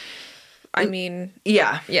 I mean...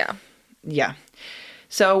 Yeah. Yeah. Yeah.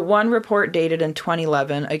 So one report dated in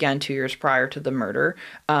 2011, again 2 years prior to the murder,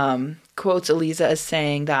 quotes Aliza as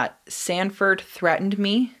saying that Sanford threatened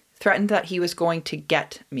that he was going to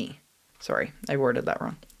get me. Sorry, I worded that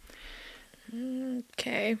wrong.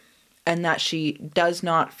 Okay. And that she does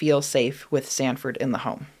not feel safe with Sanford in the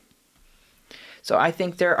home. So I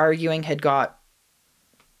think their arguing had got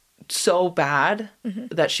so bad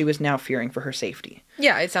that she was now fearing for her safety.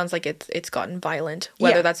 Yeah, it sounds like it's gotten violent.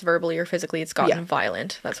 Whether that's verbally or physically, it's gotten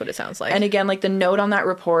violent. That's what it sounds like. And again, like the note on that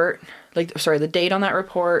report, the date on that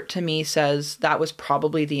report to me says that was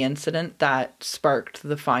probably the incident that sparked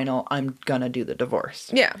the final, I'm gonna do the divorce.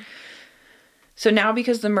 Yeah. So now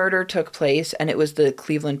because the murder took place and it was the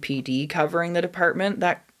Cleveland PD covering the department,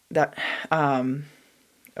 I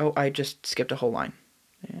just skipped a whole line.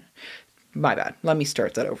 Yeah. My bad. Let me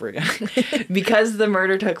start that over again. Because the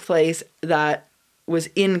murder took place that was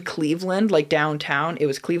in Cleveland, like downtown, it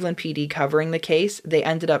was Cleveland PD covering the case. They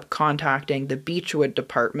ended up contacting the Beechwood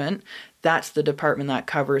department. That's the department that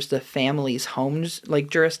covers the family's homes, like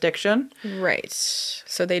jurisdiction. Right.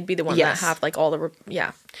 So they'd be the one that have like all the,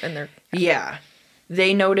 and they're... Yeah.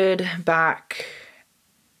 They noted back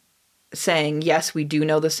saying, yes, we do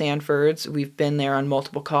know the Sanfords. We've been there on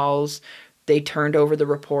multiple calls. They turned over the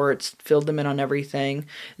reports, filled them in on everything.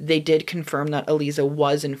 They did confirm that Aliza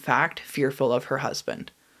was, in fact, fearful of her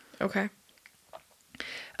husband. Okay.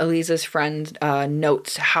 Aliza's friend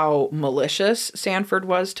notes how malicious Sanford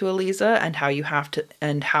was to Aliza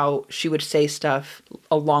and how she would say stuff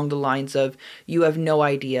along the lines of, you have no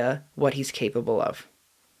idea what he's capable of.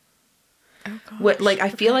 Oh, gosh. I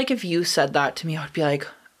feel like if you said that to me, I would be like,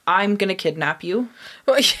 I'm going to kidnap you.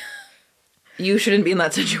 Well, yeah. You shouldn't be in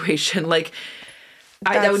that situation.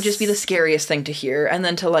 That would just be the scariest thing to hear. And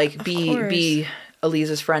then to be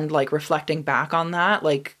Aliza's friend, reflecting back on that,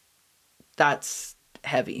 that's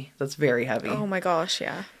heavy. That's very heavy. Oh my gosh,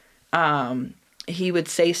 yeah. he would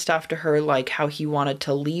say stuff to her like how he wanted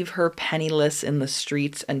to leave her penniless in the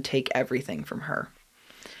streets and take everything from her.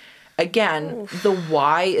 Again, the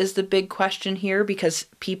why is the big question here, because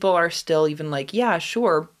people are still even like, yeah,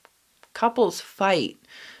 sure, couples fight.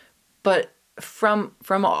 But from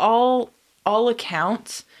all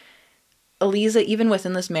accounts, Aliza, even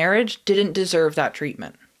within this marriage, didn't deserve that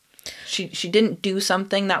treatment. She didn't do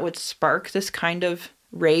something that would spark this kind of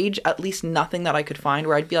rage, at least nothing that I could find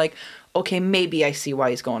where I'd be like, okay, maybe I see why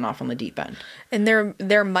he's going off on the deep end. And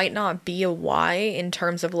there might not be a why in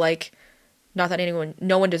terms of like, not that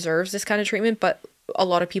no one deserves this kind of treatment, but a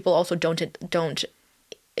lot of people also don't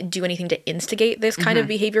do anything to instigate this kind of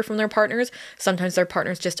behavior from their partners. Sometimes their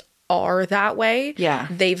partners just are that way. Yeah.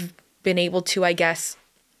 They've been able to, I guess,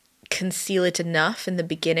 conceal it enough in the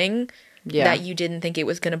beginning that you didn't think it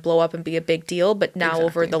was going to blow up and be a big deal. But now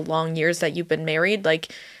over the long years that you've been married,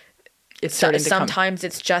 like, it's sometimes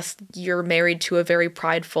it's just you're married to a very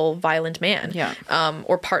prideful, violent man. Yeah.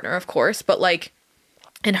 Or partner, of course. But like,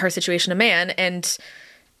 in her situation, a man, and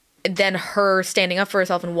then her standing up for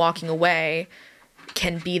herself and walking away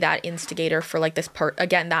can be that instigator for like this part,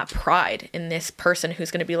 again, that pride in this person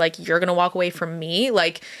who's going to be like, you're going to walk away from me,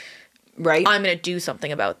 like, right, I'm going to do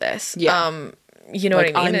something about this. You know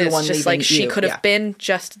like, what I mean? It's just like she could have been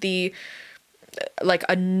just the like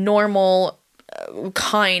a normal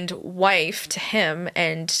kind wife to him,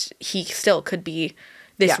 and he still could be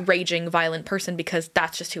this raging, violent person because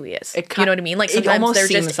that's just who he is. You know what I mean? Like, sometimes there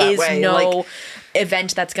just is no like,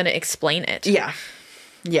 event that's going to explain it. Yeah.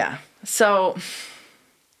 Yeah. So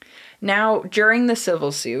now during the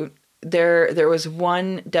civil suit, there was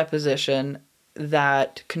one deposition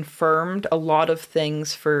that confirmed a lot of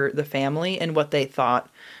things for the family and what they thought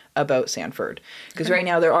about Sanford. Because right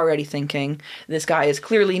now they're already thinking this guy is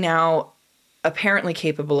clearly now apparently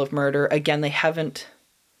capable of murder. Again, they hadn't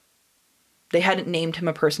named him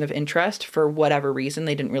a person of interest for whatever reason.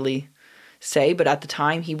 They didn't really say, but at the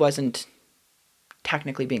time he wasn't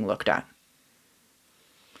technically being looked at.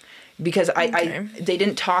 Because they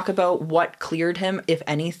didn't talk about what cleared him, if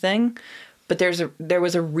anything, but there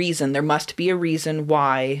was a reason. There must be a reason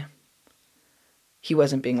why he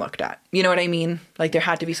wasn't being looked at. You know what I mean? Like, there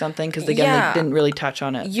had to be something, because again, they didn't really touch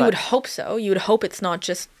on it. You would hope so. You would hope it's not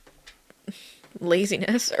just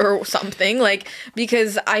laziness or something, like,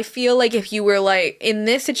 because I feel like if you were like in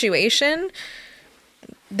this situation,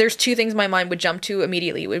 there's two things my mind would jump to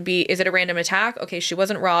immediately. It would be, is it a random attack? Okay, she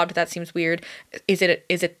wasn't robbed. That seems weird. Is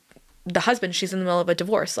it the husband? She's in the middle of a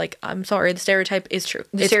divorce. Like, I'm sorry, the stereotype is true.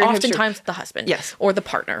 It's oftentimes the husband, yes, or the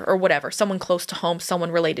partner, or whatever, someone close to home,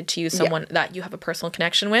 someone related to you, someone that you have a personal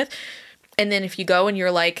connection with. And then if you go and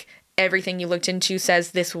you're like, everything you looked into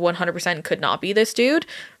says this 100% could not be this dude,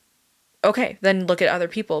 okay, then look at other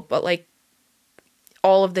people. But like,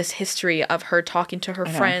 all of this history of her talking to her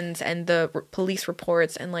friends and the police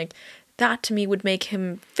reports, and like, that to me would make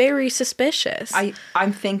him very suspicious.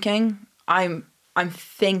 I'm thinking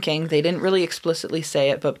they didn't really explicitly say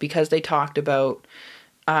it, but because they talked about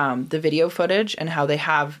the video footage and how they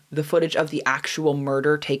have the footage of the actual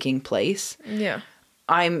murder taking place. Yeah.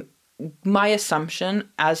 My assumption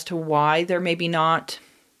as to why they're maybe not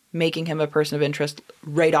making him a person of interest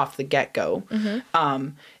right off the get-go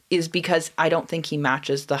is because I don't think he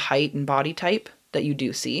matches the height and body type that you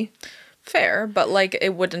do see. Fair, but like,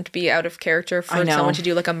 it wouldn't be out of character for someone to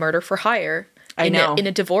do like a murder for hire. In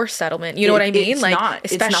a divorce settlement. You know what I mean? It's like, not.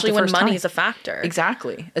 Especially when money is a factor.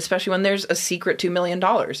 Exactly. Especially when there's a secret $2 million.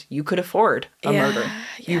 You could afford a murder.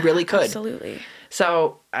 You really could. Absolutely.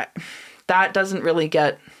 So that doesn't really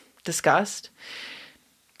get discussed.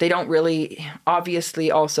 They don't really, obviously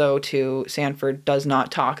also too, Sanford does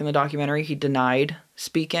not talk in the documentary. He denied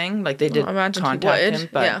speaking. Like, they did contact him.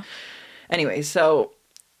 But anyway, so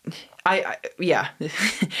I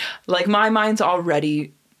like, my mind's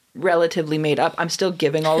already relatively made up. I'm still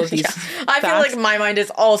giving all of these facts. I feel like my mind is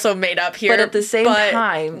also made up here. But at the same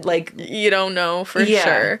time, like, you don't know for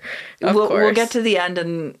sure. Of course. We'll get to the end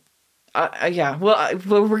and we're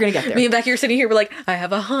gonna get there. Me and Becky are sitting here, we're like, I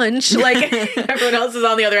have a hunch. Like, everyone else is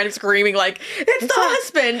on the other end screaming like, it's the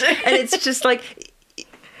husband. And it's just like,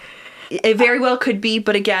 it very well could be,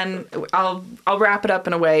 but again, I'll wrap it up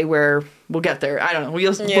in a way where we'll get there. I don't know.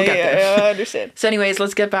 We'll get there. Yeah, I understand. So anyways,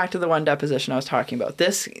 let's get back to the one deposition I was talking about.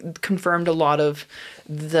 This confirmed a lot of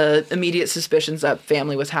the immediate suspicions that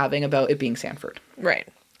family was having about it being Sanford. Right.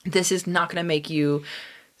 This is not going to make you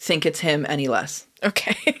think it's him any less.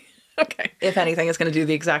 Okay. Okay. If anything, it's going to do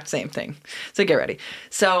the exact same thing. So get ready.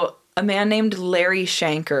 So a man named Larry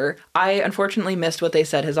Shanker, I unfortunately missed what they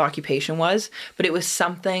said his occupation was, but it was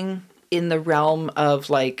something in the realm of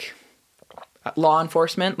like law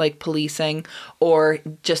enforcement, like policing, or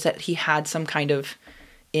just that he had some kind of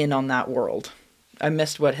in on that world. I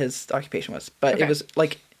missed what his occupation was, but it was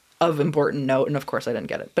like of important note, and of course I didn't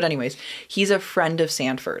get it. But anyways, he's a friend of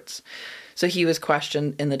Sanford's. So he was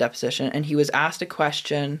questioned in the deposition, and he was asked a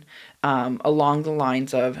question along the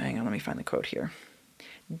lines of, hang on, let me find the quote here.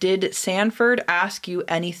 Did Sanford ask you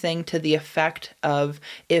anything to the effect of,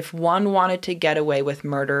 if one wanted to get away with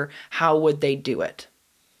murder, how would they do it?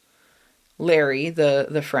 Larry,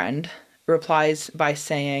 the friend, replies by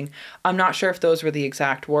saying, I'm not sure if those were the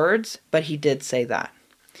exact words, but he did say that.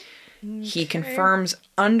 Okay. He confirms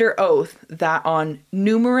under oath that on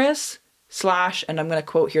numerous / and I'm going to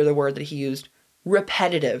quote here the word that he used,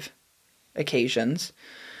 repetitive occasions,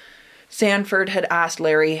 Sanford had asked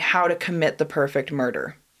Larry how to commit the perfect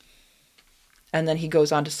murder. And then he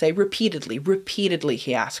goes on to say, repeatedly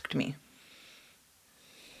he asked me.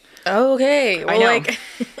 Okay. Well, I know.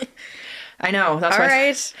 I know. That's all why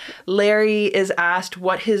right. Larry is asked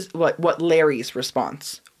what Larry's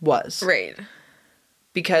response was. Right.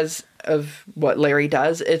 Because of what Larry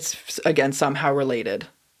does, it's, again, somehow related.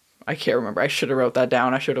 I can't remember. I should have wrote that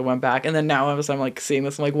down. I should have went back. And then now I'm like seeing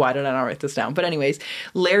this. I'm like, why did I not write this down? But anyways,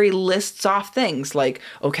 Larry lists off things like,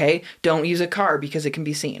 okay, don't use a car because it can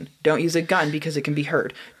be seen. Don't use a gun because it can be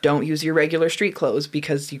heard. Don't use your regular street clothes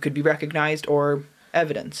because you could be recognized or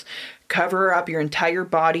evidence. Cover up your entire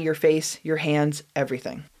body, your face, your hands,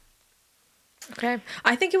 everything. Okay.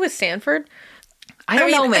 I think it was Sanford. I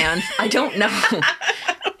don't know, man. I don't know.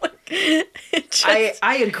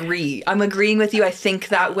 I agree. I'm agreeing with you. I think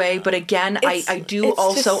that way. But again, I do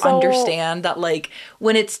also understand that, like,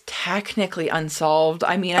 when it's technically unsolved,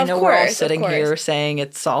 I mean, I know we're all sitting here saying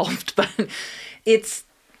it's solved, but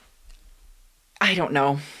I don't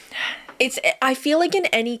know. I feel like in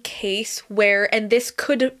any case where, and this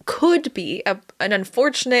could be an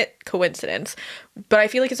unfortunate coincidence, but I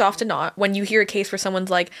feel like it's often not, when you hear a case where someone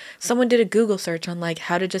did a Google search on like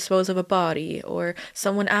how to dispose of a body, or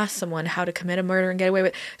someone asked someone how to commit a murder and get away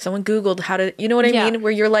with it. Someone Googled how to, you know what I mean?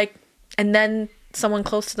 Where you're like, and then someone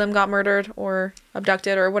close to them got murdered or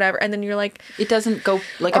abducted or whatever, and then you're like, it doesn't go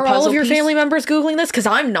like a puzzle. Are all of your family members Googling this? Because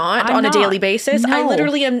I'm not on a daily basis. No. I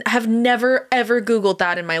literally have never ever Googled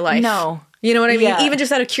that in my life. No. You know what I mean? Even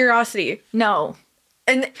just out of curiosity. No.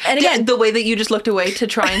 And again, the way that you just looked away to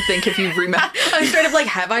try and think if you remember. I'm straight up like,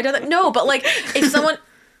 have I done that? No, but like if someone,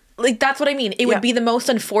 like, that's what I mean. It would be the most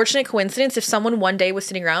unfortunate coincidence if someone one day was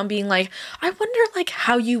sitting around being like, I wonder like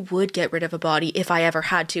how you would get rid of a body if I ever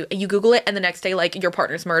had to. And you Google it and the next day like your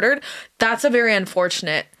partner's murdered. That's a very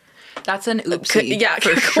unfortunate. That's an oopsie.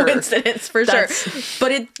 Coincidence for sure.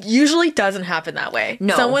 But it usually doesn't happen that way.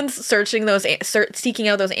 No. Someone's seeking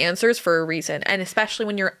out those answers for a reason. And especially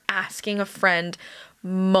when you're asking a friend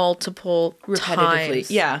multiple times.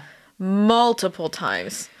 Yeah. Multiple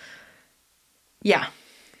times. Yeah.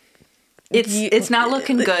 It's not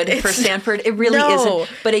looking good for Sanford. It really isn't.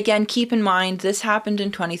 But again, keep in mind, this happened in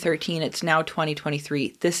 2013. It's now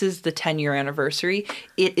 2023. This is the 10-year anniversary.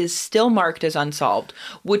 It is still marked as unsolved,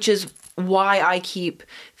 which is why I keep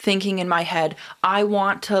thinking in my head, I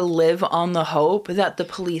want to live on the hope that the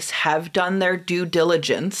police have done their due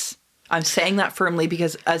diligence. I'm saying that firmly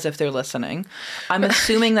because as if they're listening. I'm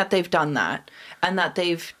assuming that they've done that and that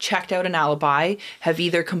they've checked out an alibi, have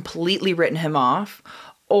either completely written him off,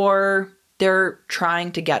 or they're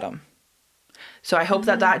trying to get him. So I hope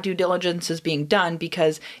that due diligence is being done,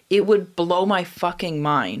 because it would blow my fucking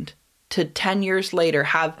mind to 10 years later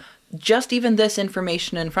have just even this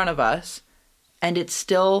information in front of us and it's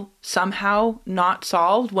still somehow not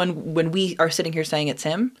solved when we are sitting here saying it's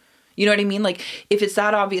him. You know what I mean? Like, if it's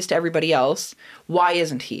that obvious to everybody else, why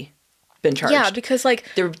isn't he been charged? Yeah, because like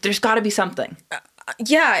there's got to be something.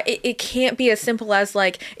 It can't be as simple as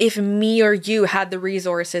like if me or you had the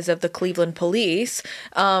resources of the Cleveland police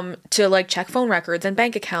to like check phone records and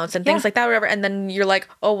bank accounts and things like that, or whatever, and then you're like,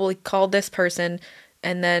 oh well, he called this person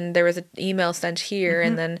and then there was an email sent here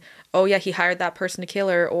and then oh yeah, he hired that person to kill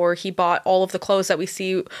her, or he bought all of the clothes that we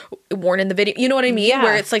see worn in the video. You know what I mean? Yeah.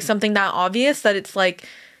 Where it's like something that obvious that it's like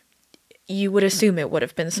you would assume it would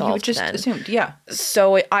have been solved. You would just assumed, yeah.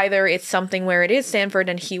 So either it's something where it is Sanford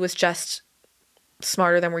and he was just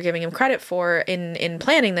smarter than we're giving him credit for in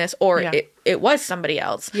planning this, or it was somebody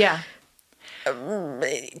else. Yeah.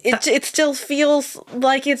 It still feels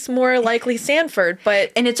like it's more likely Sanford,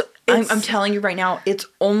 but I'm telling you right now, it's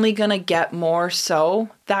only gonna get more so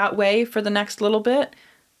that way for the next little bit.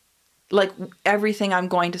 Like, everything I'm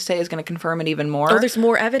going to say is going to confirm it even more. Oh, there's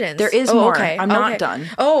more evidence. There is more. Okay. I'm not done.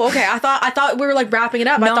 Oh, okay. I thought we were like wrapping it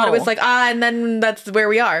up. No. I thought it was like, and then that's where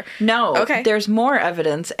we are. No. Okay. There's more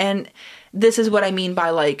evidence, and this is what I mean by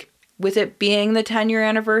like with it being the 10-year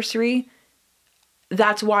anniversary,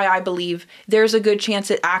 that's why I believe there's a good chance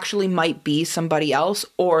it actually might be somebody else.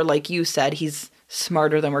 Or like you said, he's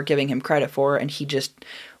smarter than we're giving him credit for. And he just,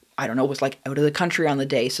 I don't know, was like out of the country on the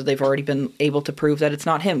day. So they've already been able to prove that it's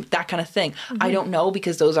not him. That kind of thing. Mm-hmm. I don't know,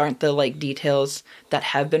 because those aren't the like details that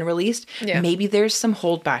have been released. Yeah. Maybe there's some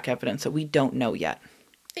holdback evidence that we don't know yet.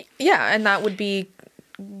 Yeah. And that would be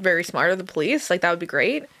very smart of the police. Like, that would be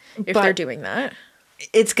great if they're doing that.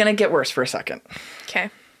 It's going to get worse for a second. Okay.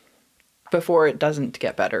 Before it doesn't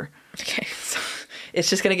get better. Okay. So it's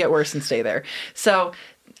just going to get worse and stay there. So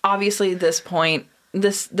obviously at this point,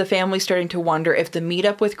 the family's starting to wonder if the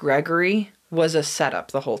meetup with Gregory was a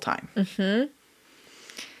setup the whole time. Mm-hmm.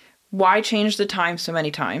 Why change the time so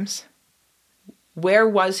many times? Where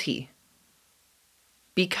was he?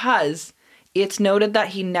 Because it's noted that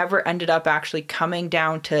he never ended up actually coming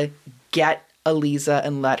down to get Aliza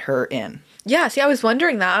and let her in. Yeah, see, I was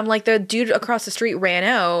wondering that. I'm like, the dude across the street ran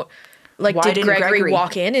out. Like, why did Gregory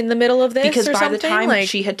walk in the middle of this? Because by the time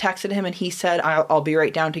she had texted him and he said, I'll be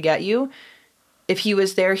right down to get you, if he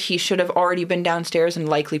was there, he should have already been downstairs and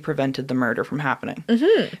likely prevented the murder from happening.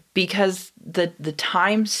 Mm-hmm. Because the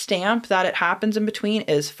time stamp that it happens in between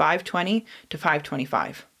is 5:20 to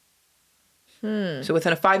 5:25. So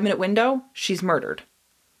within a 5-minute window, she's murdered.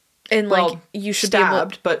 And like, you should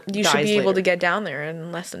stabbed, be able to get down there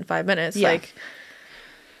in less than 5 minutes. Yeah. Like,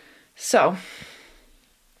 so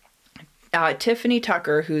Tiffany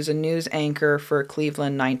Tucker, who's a news anchor for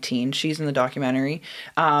Cleveland 19, she's in the documentary.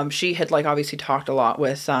 She had like obviously talked a lot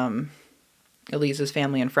with Aliza's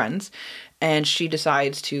family and friends, and she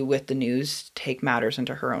decides to, with the news, take matters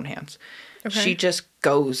into her own hands. Okay. She just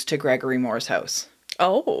goes to Gregory Moore's house.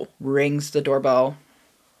 Oh. Rings the doorbell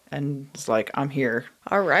and is like, I'm here.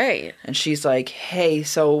 All right. And she's like, hey,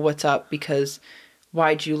 so what's up? Because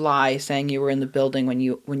why'd you lie saying you were in the building when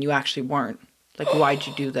you actually weren't? Like, why'd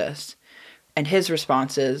you do this? And his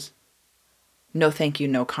response is, no thank you,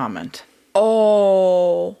 no comment.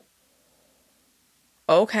 Oh.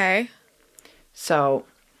 Okay. So,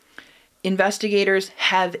 investigators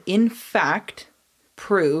have in fact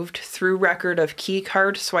proved through record of key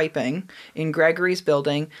card swiping in Gregory's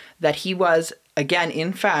building that he was, again,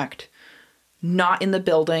 in fact, not in the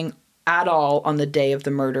building at all on the day of the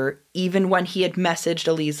murder, even when he had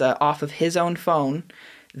messaged Aliza off of his own phone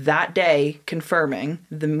that day, confirming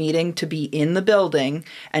the meeting to be in the building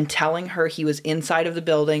and telling her he was inside of the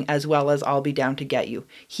building, as well as I'll be down to get you.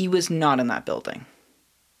 He was not in that building.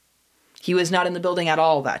 He was not in the building at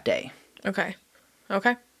all that day. Okay.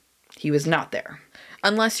 He was not there.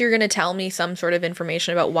 Unless you're going to tell me some sort of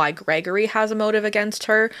information about why Gregory has a motive against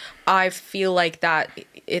her, I feel like that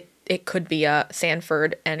it could be a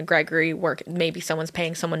Sanford and Gregory work. Maybe someone's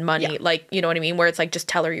paying someone money. Yeah. Like, you know what I mean? Where it's like, just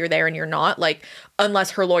tell her you're there and you're not. Like,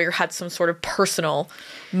 unless her lawyer had some sort of personal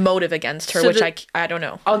motive against her, which I don't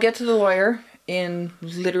know. I'll get to the lawyer in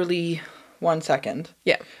literally 1 second.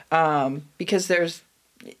 Yeah. Because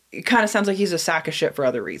it kind of sounds like he's a sack of shit for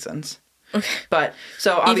other reasons. Okay. But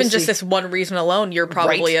so obviously, even just this one reason alone, you're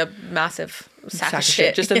probably a massive sack of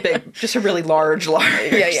shit. Just a really large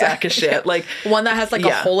sack of shit. Like one that has like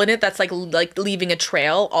a hole in it that's like leaving a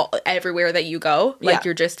trail everywhere that you go. Like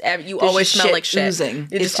you're just, you always smell like shit. Oozing.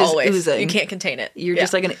 It's just always oozing. You can't contain it. You're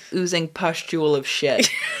just like an oozing pustule of shit.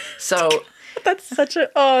 So that's such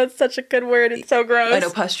a good word. It's so gross. I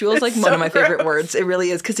know, pustule is like one of my favorite words. It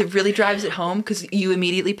really is, because it really drives it home, because you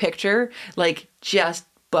immediately picture like just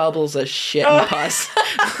bubbles of shit and pus.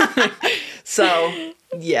 So,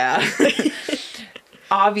 yeah.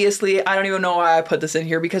 Obviously, I don't even know why I put this in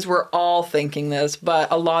here, because we're all thinking this, but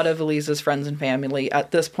a lot of Aliza's friends and family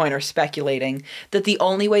at this point are speculating that the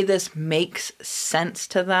only way this makes sense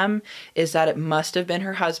to them is that it must have been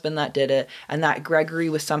her husband that did it, and that Gregory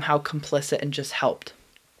was somehow complicit and just helped.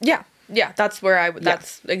 Yeah. Yeah,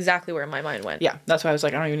 that's exactly where my mind went. Yeah, that's why I was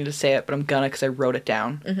like, I don't even need to say it, but I'm gonna, because I wrote it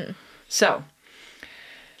down. Mm-hmm. So,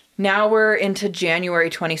 now we're into January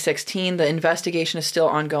 2016. The investigation is still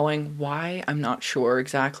ongoing. Why? I'm not sure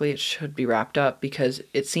exactly. It should be wrapped up because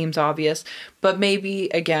it seems obvious. But maybe,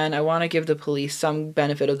 again, I want to give the police some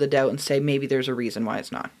benefit of the doubt and say maybe there's a reason why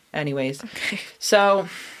it's not. Anyways, okay. So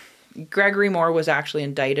Gregory Moore was actually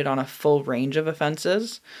indicted on a full range of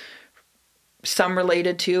offenses. Some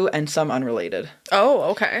related to and some unrelated.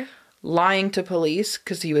 Oh, okay. Lying to police,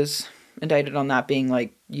 because he was indicted on that, being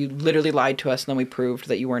like, you literally lied to us and then we proved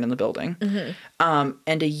that you weren't in the building. Mm-hmm.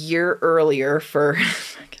 And a year earlier for,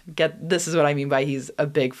 this is what I mean by he's a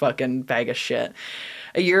big fucking bag of shit.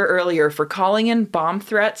 A year earlier for calling in bomb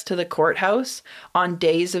threats to the courthouse on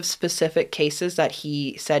days of specific cases that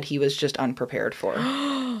he said he was just unprepared for.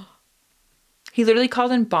 He literally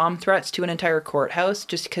called in bomb threats to an entire courthouse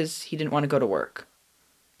just because he didn't want to go to work.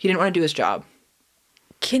 He didn't want to do his job.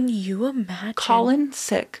 Can you imagine? Call in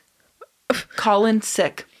sick. Call in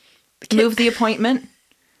sick. Move the appointment.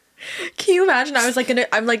 Can you imagine? I was like,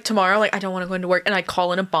 I'm like tomorrow, like I don't want to go into work, and I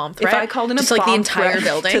call in a bomb threat. If I called in a just bomb like the entire threat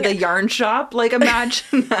building to the yarn shop, like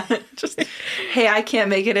imagine that. Just, hey, I can't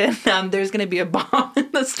make it in. There's gonna be a bomb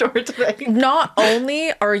in the store today. Not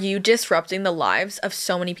only are you disrupting the lives of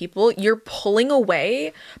so many people, you're pulling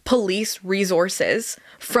away police resources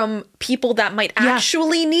from people that might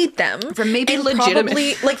actually need them. From maybe and legitimate.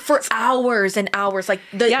 probably like for hours and hours, like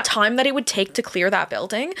the time that it would take to clear that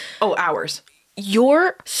building. Oh, hours.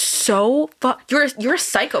 You're so you're a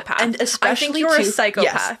psychopath. And especially I think you're a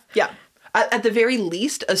psychopath. Yes. Yeah. At the very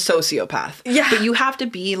least, a sociopath. Yeah. But you have to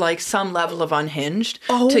be like some level of unhinged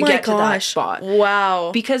to get to that spot.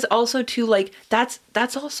 Wow. Because also too, like that's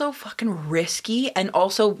also fucking risky and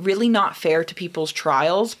also really not fair to people's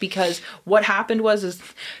trials, because what happened is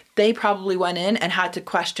they probably went in and had to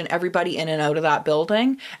question everybody in and out of that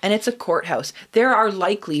building, and it's a courthouse. There are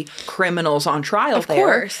likely criminals on trial of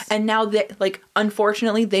there. Course. And now they, like,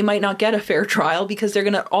 unfortunately, they might not get a fair trial because they're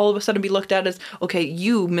gonna all of a sudden be looked at as, okay,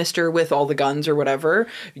 you, mister with all the guns or whatever,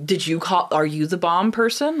 are you the bomb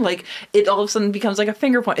person? Like, it all of a sudden becomes like a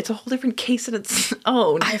finger point. It's a whole different case in its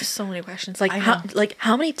own. I have so many questions. Like,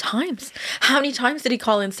 how many times? How many times did he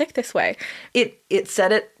call in sick this way? It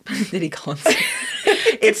said it. Did he call in sick?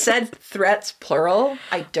 It said threats plural.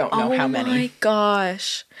 I don't know how many. Oh my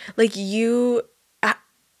gosh! Like you,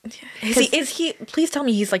 is he? Please tell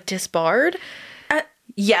me he's like disbarred.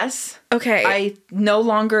 Yes. Okay. He's no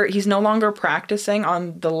longer practicing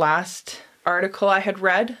on the last article I had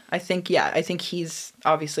read. I think he's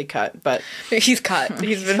obviously cut, but he's cut.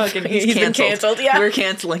 He's been been canceled. Yeah. We're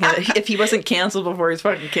canceling it. If he wasn't canceled before, he's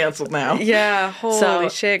fucking canceled now. Yeah. Holy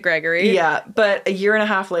shit, Gregory. Yeah. But a year and a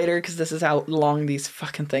half later, because this is how long these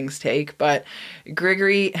fucking things take, but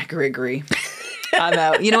Gregory. I'm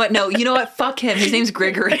out. You know what? No, you know what? Fuck him. His name's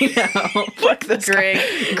Gregory now. Fuck this guy.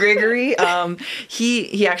 Gregory.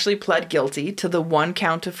 He actually pled guilty to the one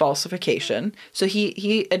count of falsification. So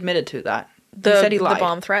he admitted to that. He said he lied. The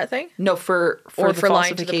bomb threat thing? No, for the falsification.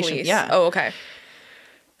 Lying to the police. Yeah. Oh, okay.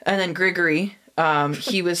 And then Gregory,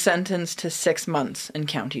 he was sentenced to 6 months in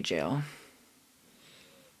county jail.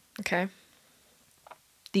 Okay.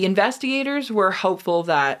 The investigators were hopeful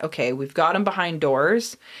that, okay, we've got him behind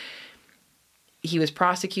doors. He was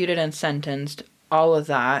prosecuted and sentenced, all of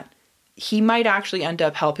that. He might actually end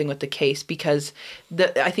up helping with the case, because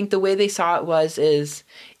I think the way they saw it is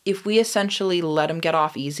if we essentially let him get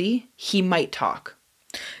off easy, he might talk.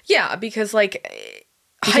 Yeah, because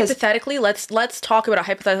hypothetically, let's talk about a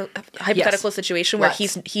hypothetical situation where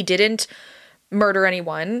he didn't murder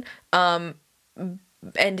anyone, and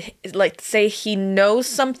like say he knows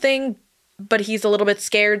something, but he's a little bit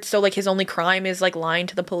scared, so like his only crime is like lying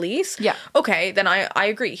to the police. Yeah. Okay, then I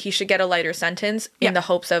agree. He should get a lighter sentence in the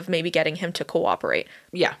hopes of maybe getting him to cooperate.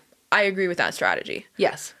 Yeah. I agree with that strategy.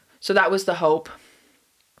 Yes. So that was the hope.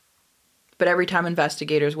 But every time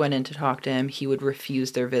investigators went in to talk to him, he would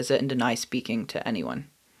refuse their visit and deny speaking to anyone.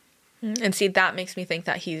 And see, that makes me think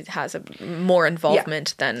that he has a more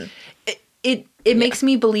involvement than... It makes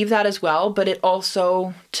me believe that as well, but it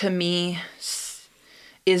also, to me,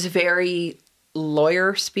 is very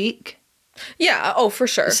lawyer speak. Yeah, oh, for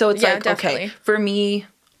sure. So it's like, definitely. Okay, for me,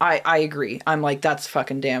 I agree. I'm like, that's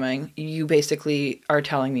fucking damning. You basically are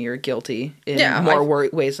telling me you're guilty in more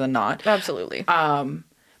ways than not. Absolutely.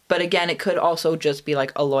 But again, it could also just be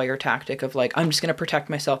like a lawyer tactic of like, I'm just going to protect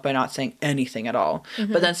myself by not saying anything at all.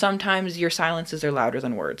 Mm-hmm. But then sometimes your silences are louder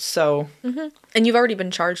than words. So. Mm-hmm. And you've already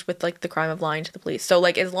been charged with like the crime of lying to the police. So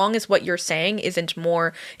like, as long as what you're saying isn't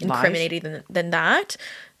more incriminating than that,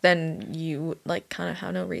 then you like kind of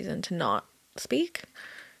have no reason to not speak.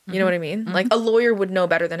 You know what I mean? Mm-hmm. Like a lawyer would know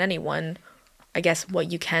better than anyone, I guess,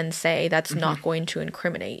 what you can say that's not going to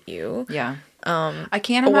incriminate you. Yeah. I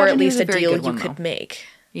can't imagine, or at least a deal you could make.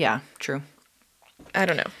 Yeah, true. I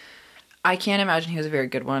don't know. I can't imagine he was a very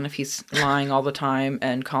good one if he's lying all the time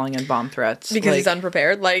and calling in bomb threats. Because he's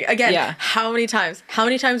unprepared. Like, again, how many times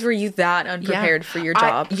were you that unprepared for your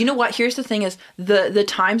job? You know what? Here's the thing is, the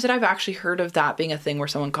times that I've actually heard of that being a thing where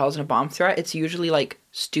someone calls in a bomb threat, it's usually like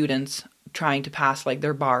students trying to pass like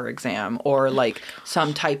their bar exam or like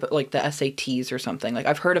some type of like the SATs or something. Like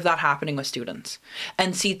I've heard of that happening with students.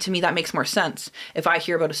 And see, to me, that makes more sense. If I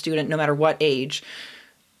hear about a student, no matter what age,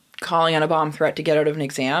 calling on a bomb threat to get out of an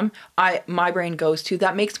exam, my brain goes to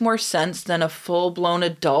that makes more sense than a full-blown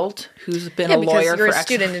adult who's been a lawyer you're for a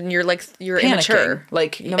student and you're panicking, immature,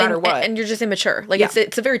 like no matter what, and you're just immature. Like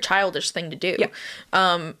it's a very childish thing to do.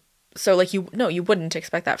 Yeah. So, like, you wouldn't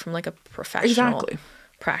expect that from, like, a professional Exactly.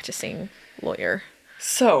 practicing lawyer.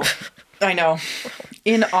 So, I know.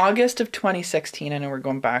 In August of 2016, I know we're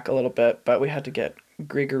going back a little bit, but we had to get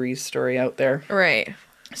Grigory's story out there. Right.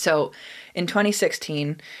 So, in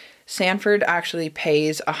 2016, Sanford actually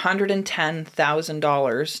pays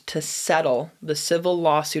 $110,000 to settle the civil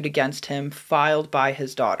lawsuit against him filed by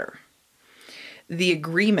his daughter. The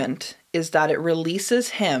agreement is that it releases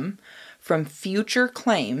him from future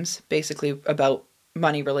claims, basically about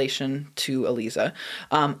money relation to Aliza,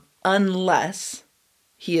 unless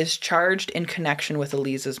he is charged in connection with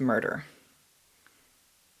Aliza's murder.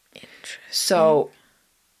 Interesting. So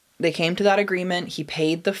they came to that agreement. He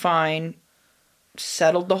paid the fine,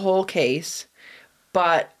 settled the whole case.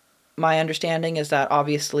 But my understanding is that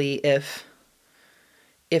obviously if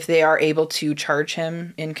they are able to charge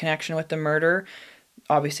him in connection with the murder,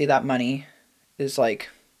 obviously that money is like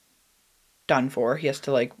done for. He has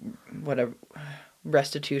to like whatever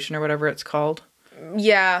restitution or whatever it's called.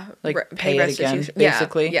 Yeah. Like pay it again,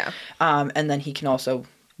 basically. Yeah. And then he can also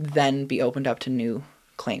then be opened up to new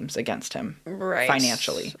claims against him. Right.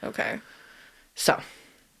 Financially. Okay. So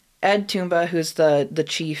Ed Toomba, who's the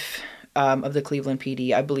chief of the Cleveland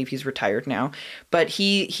PD, I believe he's retired now, but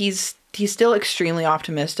he's still extremely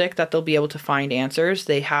optimistic that they'll be able to find answers.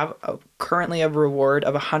 They have currently a reward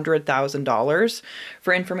of $100,000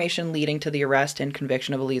 for information leading to the arrest and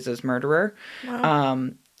conviction of Aliza's murderer.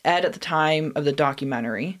 Wow. Ed, at the time of the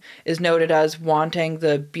documentary, is noted as wanting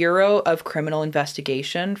the Bureau of Criminal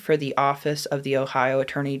Investigation for the Office of the Ohio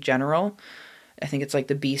Attorney General. I think it's like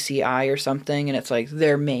the BCI or something, and it's like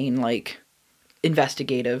their main like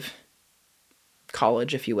investigative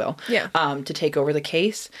college, if you will, Yeah. To take over the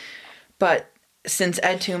case. But since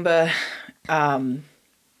Ed Toomba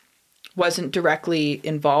wasn't directly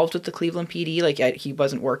involved with the Cleveland PD, like he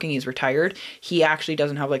wasn't working, he's retired, he actually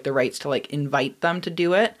doesn't have like the rights to like invite them to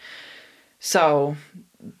do it. So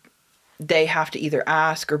they have to either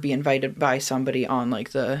ask or be invited by somebody on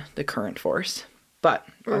like the current force. But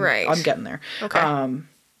I'm getting there. Okay.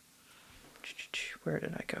 Where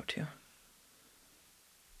did I go to?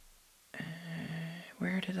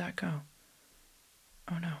 Where did that go?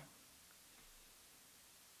 Oh no.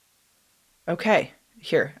 Okay,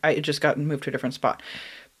 here. I just got moved to a different spot.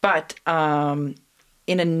 But in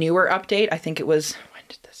a newer update, I think it was, when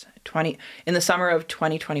did this, in the summer of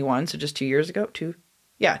 2021, so just 2 years ago, 2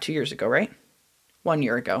 years ago, right? 1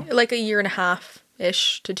 year ago. Like a year and a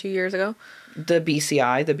half-ish to 2 years ago. The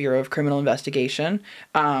BCI, the Bureau of Criminal Investigation,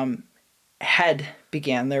 had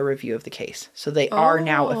began their review of the case. So they are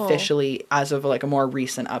now officially, as of like a more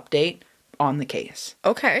recent update, on the case.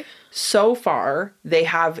 Okay. So far, they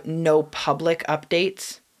have no public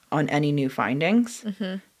updates on any new findings,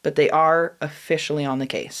 but they are officially on the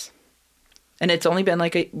case. And it's only been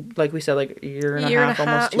like we said, like a year and a half,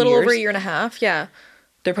 almost 2 years. A little over a year and a half, yeah.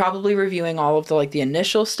 They're probably reviewing all of the like the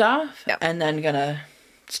initial stuff, Yep. and then gonna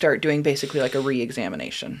start doing basically like a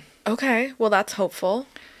re-examination. Okay, well that's hopeful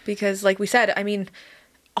because like we said, I mean,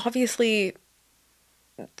 obviously,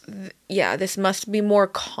 this must be more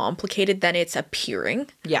complicated than it's appearing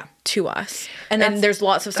to us. And there's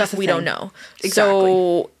lots of stuff we don't know. Exactly.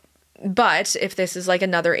 So, but if this is like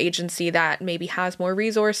another agency that maybe has more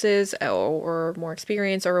resources or more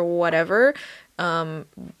experience or whatever,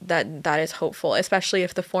 that is hopeful, especially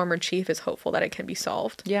if the former chief is hopeful that it can be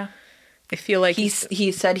solved. Yeah. I feel like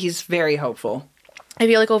he said he's very hopeful. I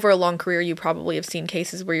feel like over a long career, you probably have seen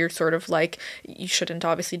cases where you're sort of like, you shouldn't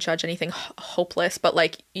obviously judge anything hopeless, but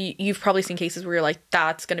like you've probably seen cases where you're like,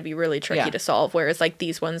 that's going to be really tricky to solve. Whereas like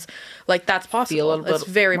these ones, like that's possible. It's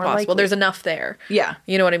very possible. Likely. There's enough there. Yeah.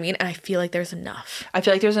 You know what I mean? And I feel like there's enough. I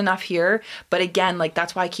feel like there's enough here. But again, like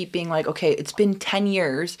that's why I keep being like, okay, it's been 10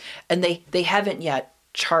 years and they haven't yet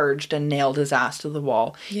charged and nailed his ass to the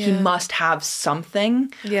wall. Yeah. He must have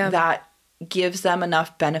something that gives them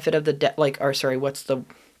enough benefit of the what's the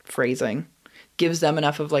phrasing? Gives them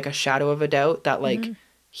enough of like a shadow of a doubt that like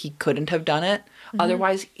he couldn't have done it.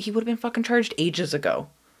 Otherwise, he would have been fucking charged ages ago.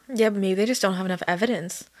 Yeah, but maybe they just don't have enough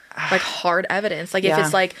evidence. Like hard evidence. Like if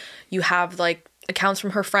it's like you have like accounts from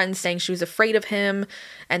her friends saying she was afraid of him,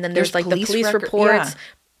 and then there's like the police reports. Yeah.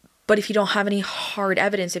 But if you don't have any hard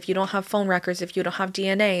evidence, if you don't have phone records, if you don't have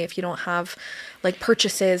DNA, if you don't have like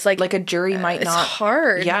purchases, like a jury might not. It's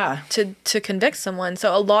hard to convict someone.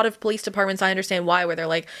 So a lot of police departments, I understand why, where they're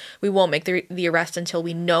like, we won't make the arrest until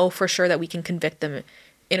we know for sure that we can convict them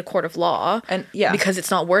in a court of law. And because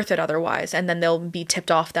it's not worth it otherwise. And then they'll be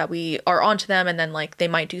tipped off that we are onto them, and then like they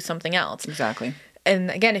might do something else. Exactly. And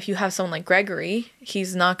again, if you have someone like Gregory,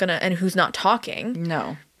 he's not gonna, and who's not talking.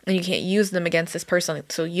 No. And you can't use them against this person,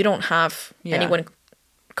 so you don't have anyone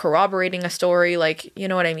corroborating a story. Like, you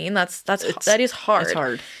know what I mean? That is hard. It's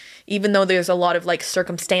hard. Even though there's a lot of like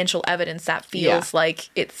circumstantial evidence that feels like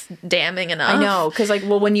it's damning enough. I know, because like,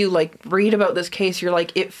 well, when you like read about this case, you're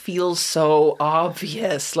like, it feels so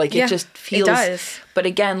obvious. Like it just feels. It does. But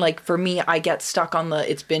again, like for me, I get stuck on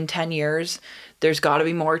it's been 10 years. There's got to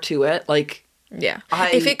be more to it. Like. Yeah.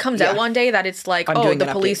 If it comes out one day that it's like, the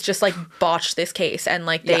police just like botched this case and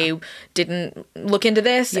like they didn't look into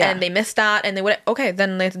this and they missed that and they would, okay,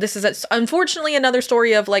 then this is unfortunately another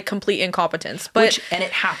story of like complete incompetence. But and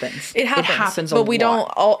it happens. It happens. But we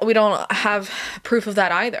don't have proof of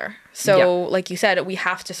that either. So like you said, we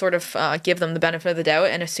have to sort of give them the benefit of the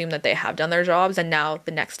doubt and assume that they have done their jobs. And now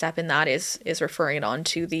the next step in that is referring it on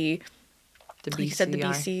to the BCI. You said the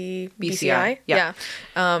BCI? Yeah.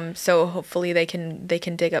 So hopefully they can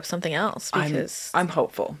dig up something else because I'm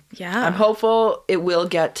hopeful. Yeah. I'm hopeful it will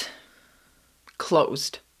get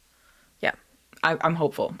closed. Yeah. I'm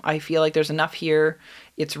hopeful. I feel like there's enough here.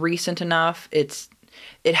 It's recent enough. It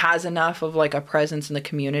has enough of like a presence in the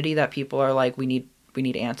community that people are like, we need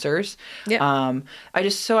answers. Yeah. I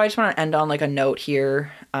just want to end on like a note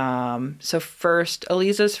here. So first,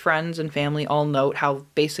 Aliza's friends and family all note how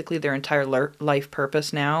basically their entire life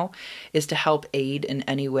purpose now is to help aid in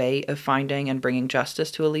any way of finding and bringing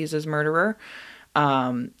justice to Aliza's murderer.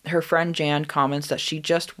 Her friend Jan comments that she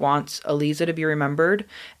just wants Aliza to be remembered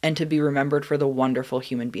and to be remembered for the wonderful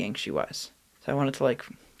human being she was. So I wanted to like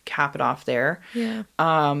cap it off there. Yeah.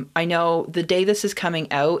 I know the day this is coming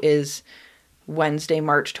out is Wednesday,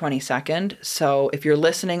 March 22nd. So if you're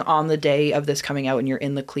listening on the day of this coming out and you're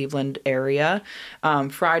in the Cleveland area,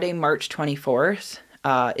 Friday, March 24th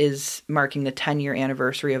is marking the 10-year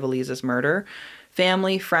anniversary of Aliza's murder.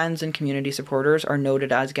 Family, friends, and community supporters are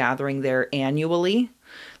noted as gathering there annually,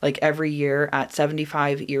 like every year at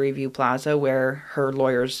 75 Erie View Plaza, where her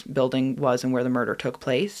lawyer's building was and where the murder took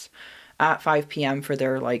place, at 5 p.m. for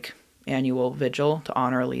their like annual vigil to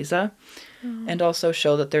honor Aliza. And also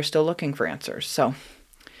show that they're still looking for answers. So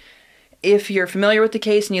if you're familiar with the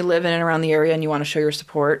case and you live in and around the area and you want to show your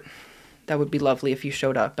support, that would be lovely if you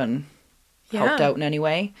showed up and helped out in any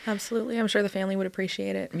way. Absolutely. I'm sure the family would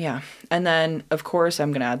appreciate it. Yeah. And then, of course,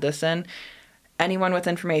 I'm going to add this in. Anyone with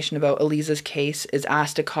information about Aliza's case is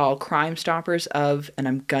asked to call Crime Stoppers of, and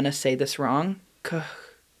I'm going to say this wrong,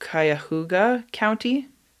 Cuyahoga County,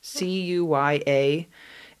 Cuyahhoga.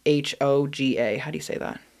 How do you say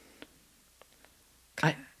that?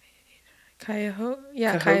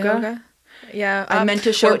 Cuyahoga. Yeah, I meant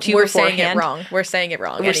to show it to you beforehand. We're saying it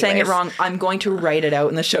wrong. We're saying it wrong. I'm going to write it out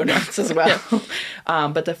in the show notes as well.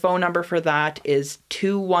 But the phone number for that is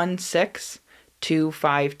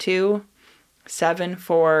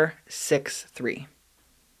 216-252-7463.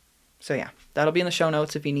 So yeah, that'll be in the show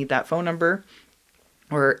notes if you need that phone number.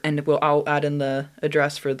 I'll add in the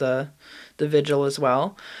address for the vigil as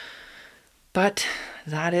well. But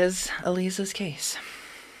that is Aliza's case.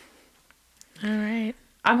 All right.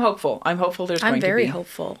 I'm hopeful. I'm hopeful there's going to be. I'm very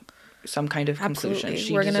hopeful. Some kind of conclusion.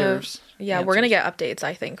 She we're deserves answers. We're going to get updates,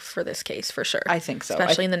 I think, for this case for sure. I think so.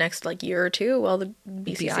 Especially in the next like year or two while the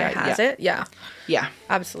BCI has it. Yeah. Yeah.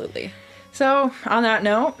 Absolutely. So, on that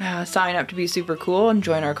note, sign up to be super cool and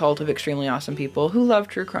join our cult of extremely awesome people who love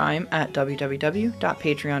true crime at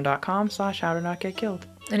www.patreon.com/howtonotgetkilled.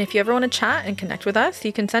 And if you ever want to chat and connect with us,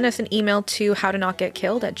 you can send us an email to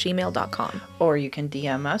howtonotgetkilled@gmail.com. Or you can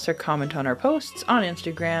DM us or comment on our posts on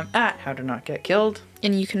Instagram at howtonotgetkilled.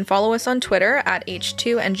 And you can follow us on Twitter at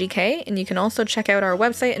H2NGK. And you can also check out our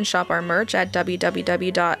website and shop our merch at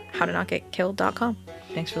www.howtonotgetkilled.com.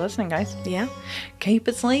 Thanks for listening, guys. Yeah. Keep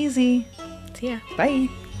it sleazy. See ya. Bye.